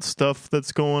tweets about stuff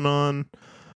that's going on.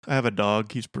 I have a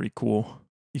dog. He's pretty cool.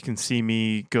 You can see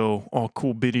me go all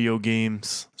cool video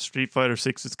games. Street Fighter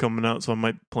 6 is coming out, so I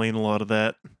might be playing a lot of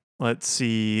that. Let's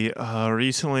see.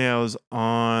 Recently I was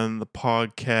on the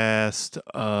podcast.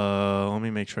 Let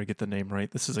me make sure I get the name right.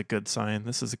 This is a good sign.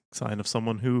 This is a sign of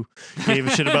someone who gave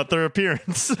a shit about their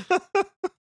appearance.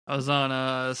 I was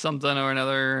on something or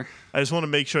another. I just want to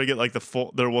make sure I get like the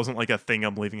full. There wasn't like a thing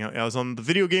I'm leaving out. I was on the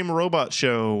Video Game Robot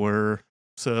Show, where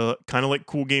it's kind of like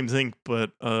Cool Games Inc.,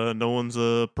 but no one's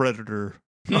a predator.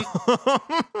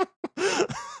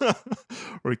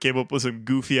 Where he came up with some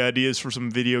goofy ideas for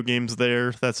some video games.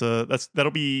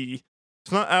 That'll be.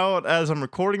 It's not out as I'm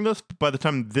recording this, but by the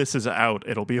time this is out,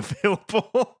 it'll be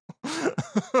available.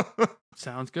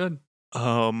 Sounds good.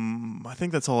 I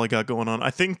think that's all I got going on.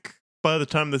 I think by the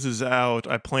time this is out,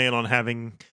 I plan on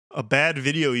having a bad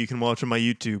video you can watch on my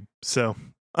YouTube. So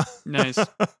Nice.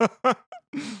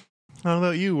 How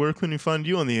about you? Where can we find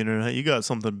you on the internet? You got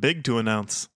something big to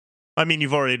announce. I mean,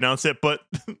 you've already announced it, but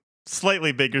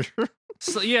slightly bigger.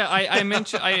 So yeah, I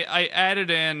mentioned I added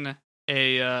in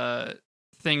a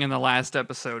thing in the last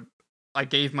episode. I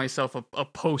gave myself a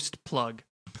post plug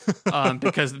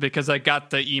because I got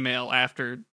the email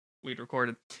after we'd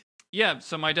recorded. Yeah,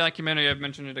 so my documentary, I've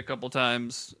mentioned it a couple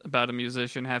times, about a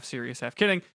musician, half serious, half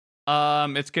kidding.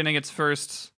 It's getting its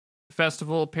first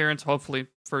festival appearance, hopefully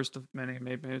first of many,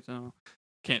 maybe. So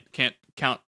can't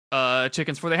count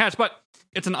chickens before they hatch, but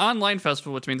it's an online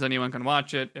festival, which means anyone can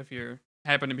watch it if you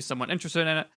happen to be someone interested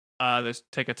in it. There's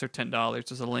tickets are $10.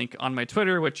 There's a link on my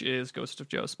Twitter, which is Ghost of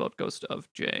Joe, spelled Ghost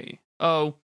of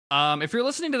J-O. If you're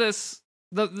listening to this,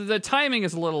 the timing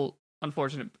is a little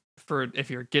unfortunate for if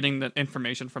you're getting the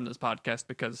information from this podcast,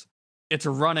 because it's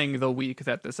running the week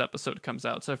that this episode comes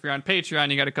out. So if you're on Patreon,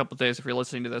 you got a couple days. If you're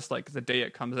listening to this like the day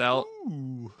it comes out,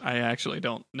 Ooh. I actually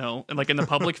don't know. And like in the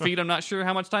public feed, I'm not sure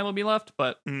how much time will be left,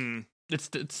 but it's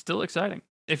still exciting.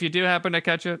 If you do happen to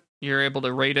catch it, you're able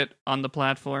to rate it on the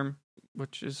platform,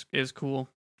 which is cool.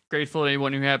 Grateful to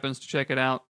anyone who happens to check it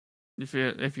out if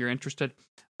you're interested.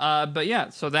 But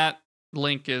yeah, so that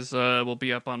link is will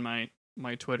be up on my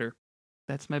Twitter.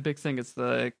 That's my big thing. It's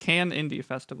the Cannes Indie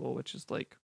Festival, which is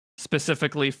like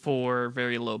specifically for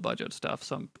very low budget stuff.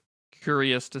 So I'm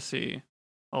curious to see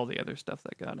all the other stuff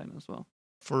that got in as well.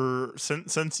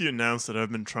 Since you announced it,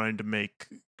 I've been trying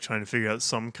to figure out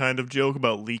some kind of joke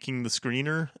about leaking the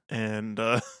screener and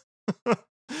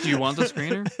Do you want the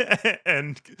screener?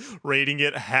 and rating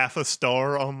it half a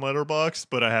star on Letterboxd,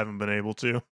 but I haven't been able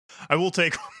to. I will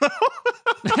take one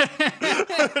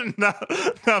now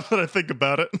that I think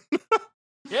about it.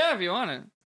 Yeah, if you want it.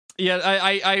 Yeah,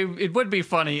 I it would be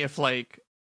funny if like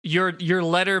your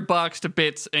Letterboxd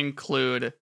bits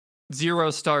include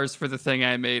 0 stars for the thing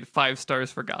I made, 5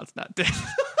 stars for God's Not Dead.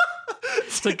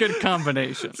 It's a good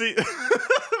combination. See,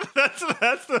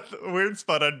 that's the weird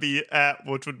spot I'd be at,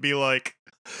 which would be like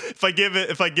if I give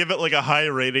it like a high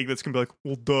rating, that's gonna be like,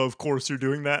 well, duh, of course you're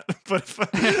doing that. But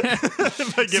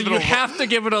if I give so you have to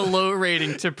give it a low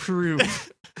rating to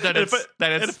prove that it's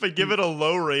and if I give it a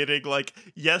low rating, like,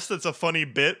 yes, that's a funny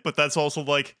bit, but that's also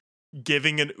like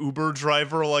giving an Uber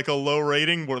driver like a low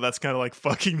rating, where that's kind of like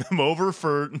fucking them over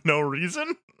for no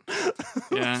reason.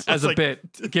 Yeah, So as a like,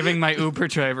 bit, giving my Uber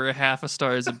driver a half a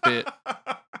star as a bit,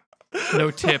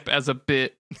 no tip as a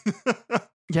bit.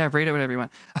 Yeah, rate it whatever you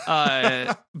want.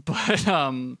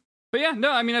 But yeah,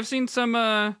 no, I mean, I've seen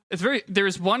some.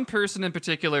 There's one person in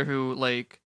particular who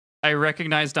like I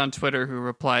recognized on Twitter who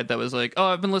replied that was like, "Oh,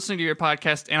 I've been listening to your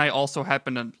podcast, and I also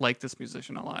happen to like this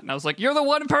musician a lot." And I was like, "You're the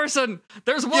one person.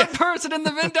 There's one person in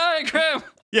the Venn diagram."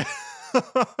 Yeah.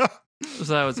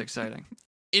 So that was exciting.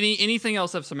 Anything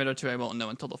else I've submitted to, I won't know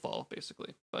until the fall,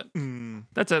 basically. But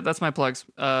that's it. That's my plugs.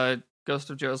 Ghost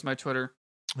of Joe's my Twitter.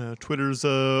 Twitter's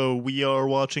we are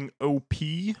watching OP.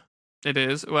 It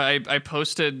is. Well, I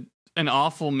posted an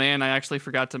awful man I actually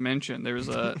forgot to mention. There was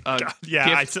a God,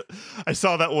 yeah, I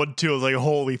saw that one too. I was like,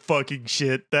 holy fucking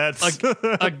shit. That's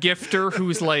a gifter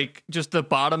who's like just the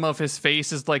bottom of his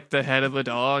face is like the head of a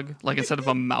dog. Like instead of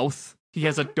a mouth, he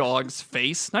has a dog's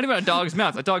face. Not even a dog's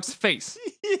mouth, a dog's face.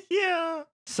 Yeah.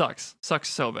 Sucks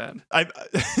so bad. I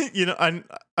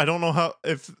don't know how,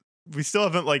 if we still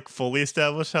haven't like fully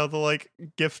established how the like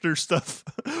gifter stuff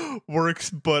works,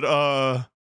 but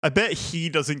I bet he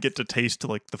doesn't get to taste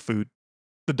like the food.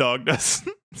 The dog does.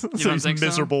 So he's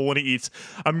miserable when he eats.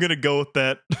 I'm gonna go with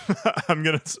that. I'm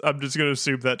just gonna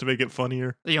assume that to make it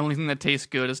funnier. The only thing that tastes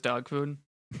good is dog food.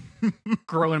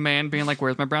 Grown man being like,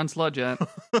 "Where's my brown sludge at?"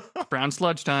 Brown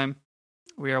sludge time.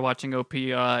 We are watching OP.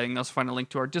 You can also find a link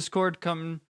to our Discord.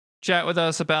 Come chat with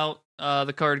us about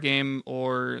the card game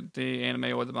or the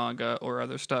anime or the manga or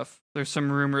other stuff. There's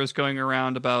some rumors going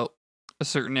around about a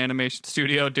certain animation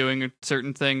studio doing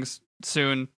certain things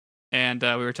soon, and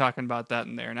we were talking about that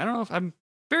in there. And I don't know if I'm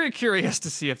very curious to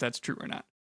see if that's true or not.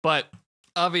 But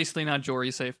obviously not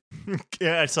Jory safe.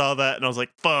 Yeah, I saw that and I was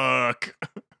like, "Fuck."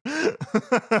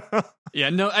 Yeah,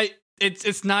 no,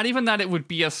 it's not even that it would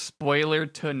be a spoiler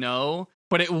to know,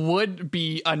 but it would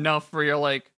be enough where you're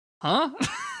like, huh?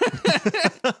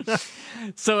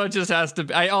 So it just has to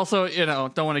be. I also,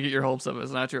 don't want to get your hopes up.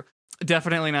 It's not true.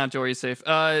 Definitely not Jory safe.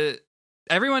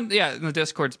 Everyone, in the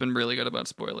Discord's been really good about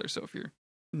spoilers, so if you're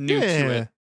new to it,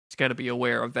 it's got to be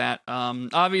aware of that.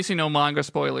 Obviously, no manga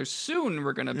spoilers soon.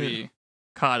 We're going to be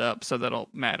caught up, so that'll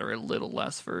matter a little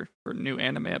less for new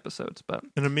anime episodes.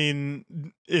 And I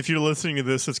mean, if you're listening to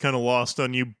this, it's kind of lost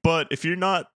on you, but if you're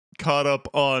not caught up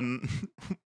on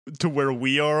to where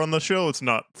we are on the show, it's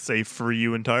not safe for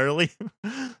you entirely.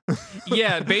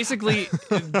 Yeah, basically,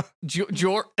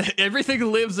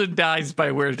 everything lives and dies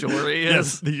by where Jory is.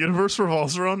 Yes, the universe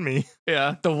revolves around me.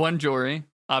 Yeah, the one Jory,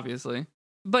 obviously.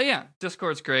 But yeah,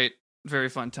 Discord's great. Very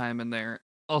fun time in there.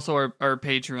 Also, our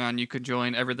Patreon, you could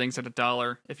join. Everything's at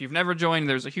 $1. If you've never joined,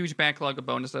 there's a huge backlog of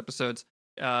bonus episodes.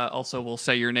 Also, we'll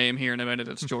say your name here in a minute.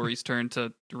 It's Jory's turn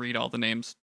to read all the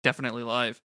names. Definitely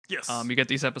live. Yes. You get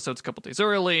these episodes a couple days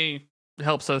early. It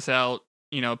helps us out.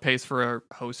 Pays for our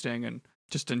hosting and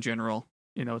just in general.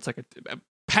 It's like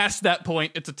past that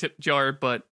point, it's a tip jar,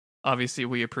 but obviously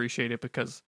we appreciate it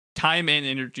because time and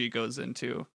energy goes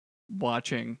into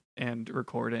watching and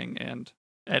recording and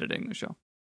editing the show.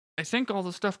 I think all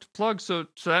the stuff to plug. So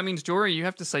that means, Jory, you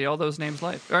have to say all those names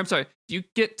live. Or I'm sorry, you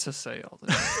get to say all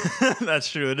this. That's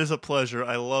true. It is a pleasure.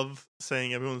 I love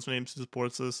saying everyone's names who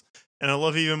supports us. And I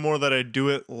love even more that I do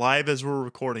it live as we're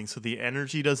recording. So the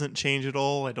energy doesn't change at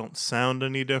all. I don't sound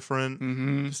any different.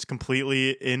 Mm-hmm. Just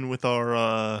completely in with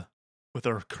our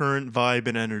current vibe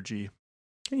and energy.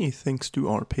 Hey, thanks to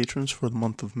our patrons for the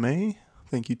month of May.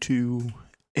 Thank you to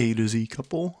A to Z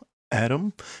couple,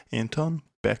 Adam, Anton,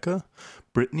 Becca,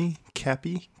 Brittany,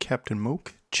 Cappy, Captain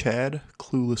Moke, Chad,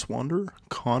 Clueless Wanderer,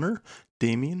 Connor,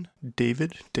 Damien,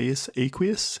 David, Deus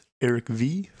Aqueous, Eric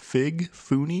V, Fig,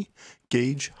 Fooney,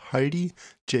 Gage, Heidi,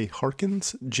 Jay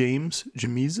Harkins, James,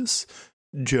 Jamesis,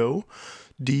 Joe,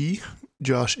 D,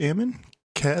 Josh Ammon,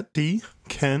 Kat D,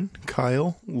 Ken,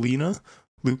 Kyle, Lena,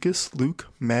 Lucas, Luke,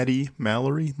 Maddie,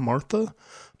 Mallory, Martha,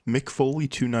 Mick Foley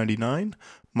 299,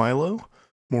 Milo,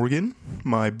 Morgan,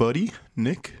 my buddy,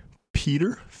 Nick,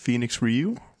 Peter, Phoenix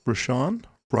Ryu, Rashawn,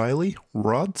 Riley,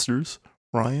 Rodsters,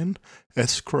 Ryan,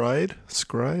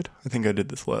 Scride, I think I did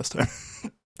this last time,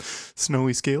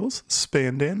 Snowy Scales,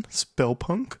 Spandan,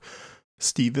 Spellpunk,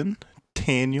 Steven,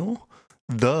 Taniel,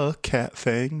 The Cat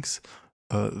Fangs,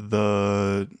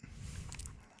 The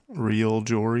Real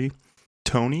Jory,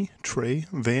 Tony, Trey,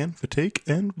 Van, Vitake,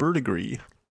 and Vertigree.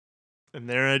 And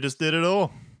there I just did it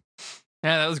all.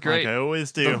 Yeah, that was great. Like I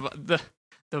always do. The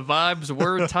vibes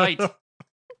were tight.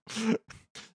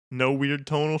 No weird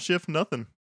tonal shift, nothing.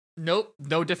 Nope,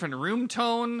 no different room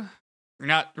tone. You're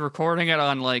not recording it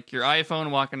on like your iPhone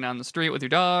walking down the street with your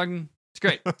dog. It's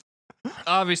great.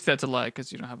 Obviously, that's a lie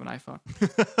because you don't have an iPhone.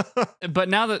 But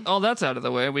now that all that's out of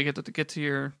the way, we get to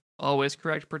your always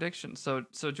correct prediction. So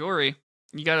Jory,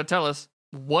 you got to tell us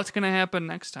what's going to happen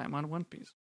next time on One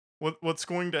Piece. What's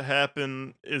going to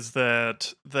happen is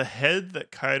that the head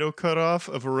that Kaido cut off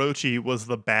of Orochi was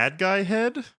the bad guy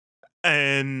head,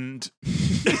 and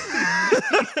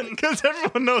because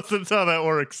everyone knows that's how that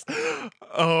works. Get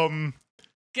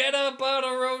up on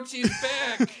Orochi's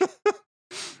back.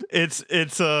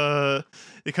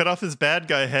 They cut off his bad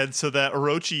guy head so that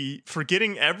Orochi,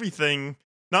 forgetting everything,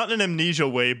 not in an amnesia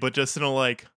way, but just in a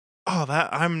like, oh, that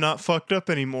I'm not fucked up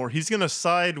anymore. He's gonna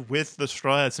side with the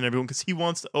Straw Hats and everyone because he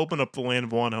wants to open up the land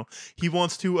of Wano. He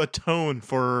wants to atone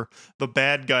for the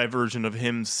bad guy version of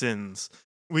him's sins.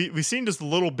 We've seen just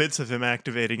little bits of him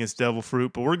activating his devil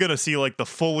fruit, but we're gonna see like the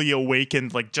fully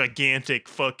awakened, like gigantic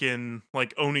fucking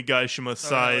like Onigashima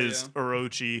sized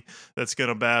Orochi that's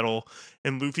gonna battle,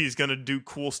 and Luffy's gonna do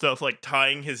cool stuff like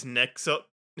tying his neck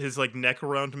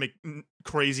around to make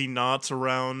crazy knots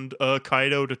around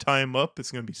Kaido to tie him up.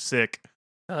 It's gonna be sick.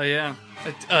 Oh yeah,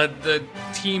 the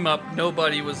team up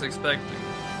nobody was expecting,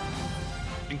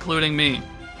 including me.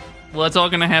 Well, it's all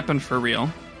gonna happen for real,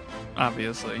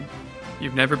 obviously.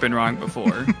 You've never been wrong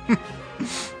before.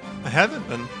 I haven't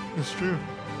been. It's true.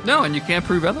 No, and you can't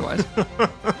prove otherwise.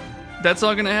 That's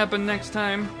all gonna happen next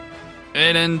time.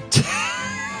 And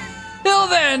until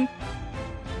then,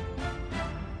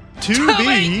 to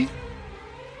be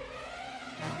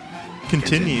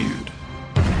continued.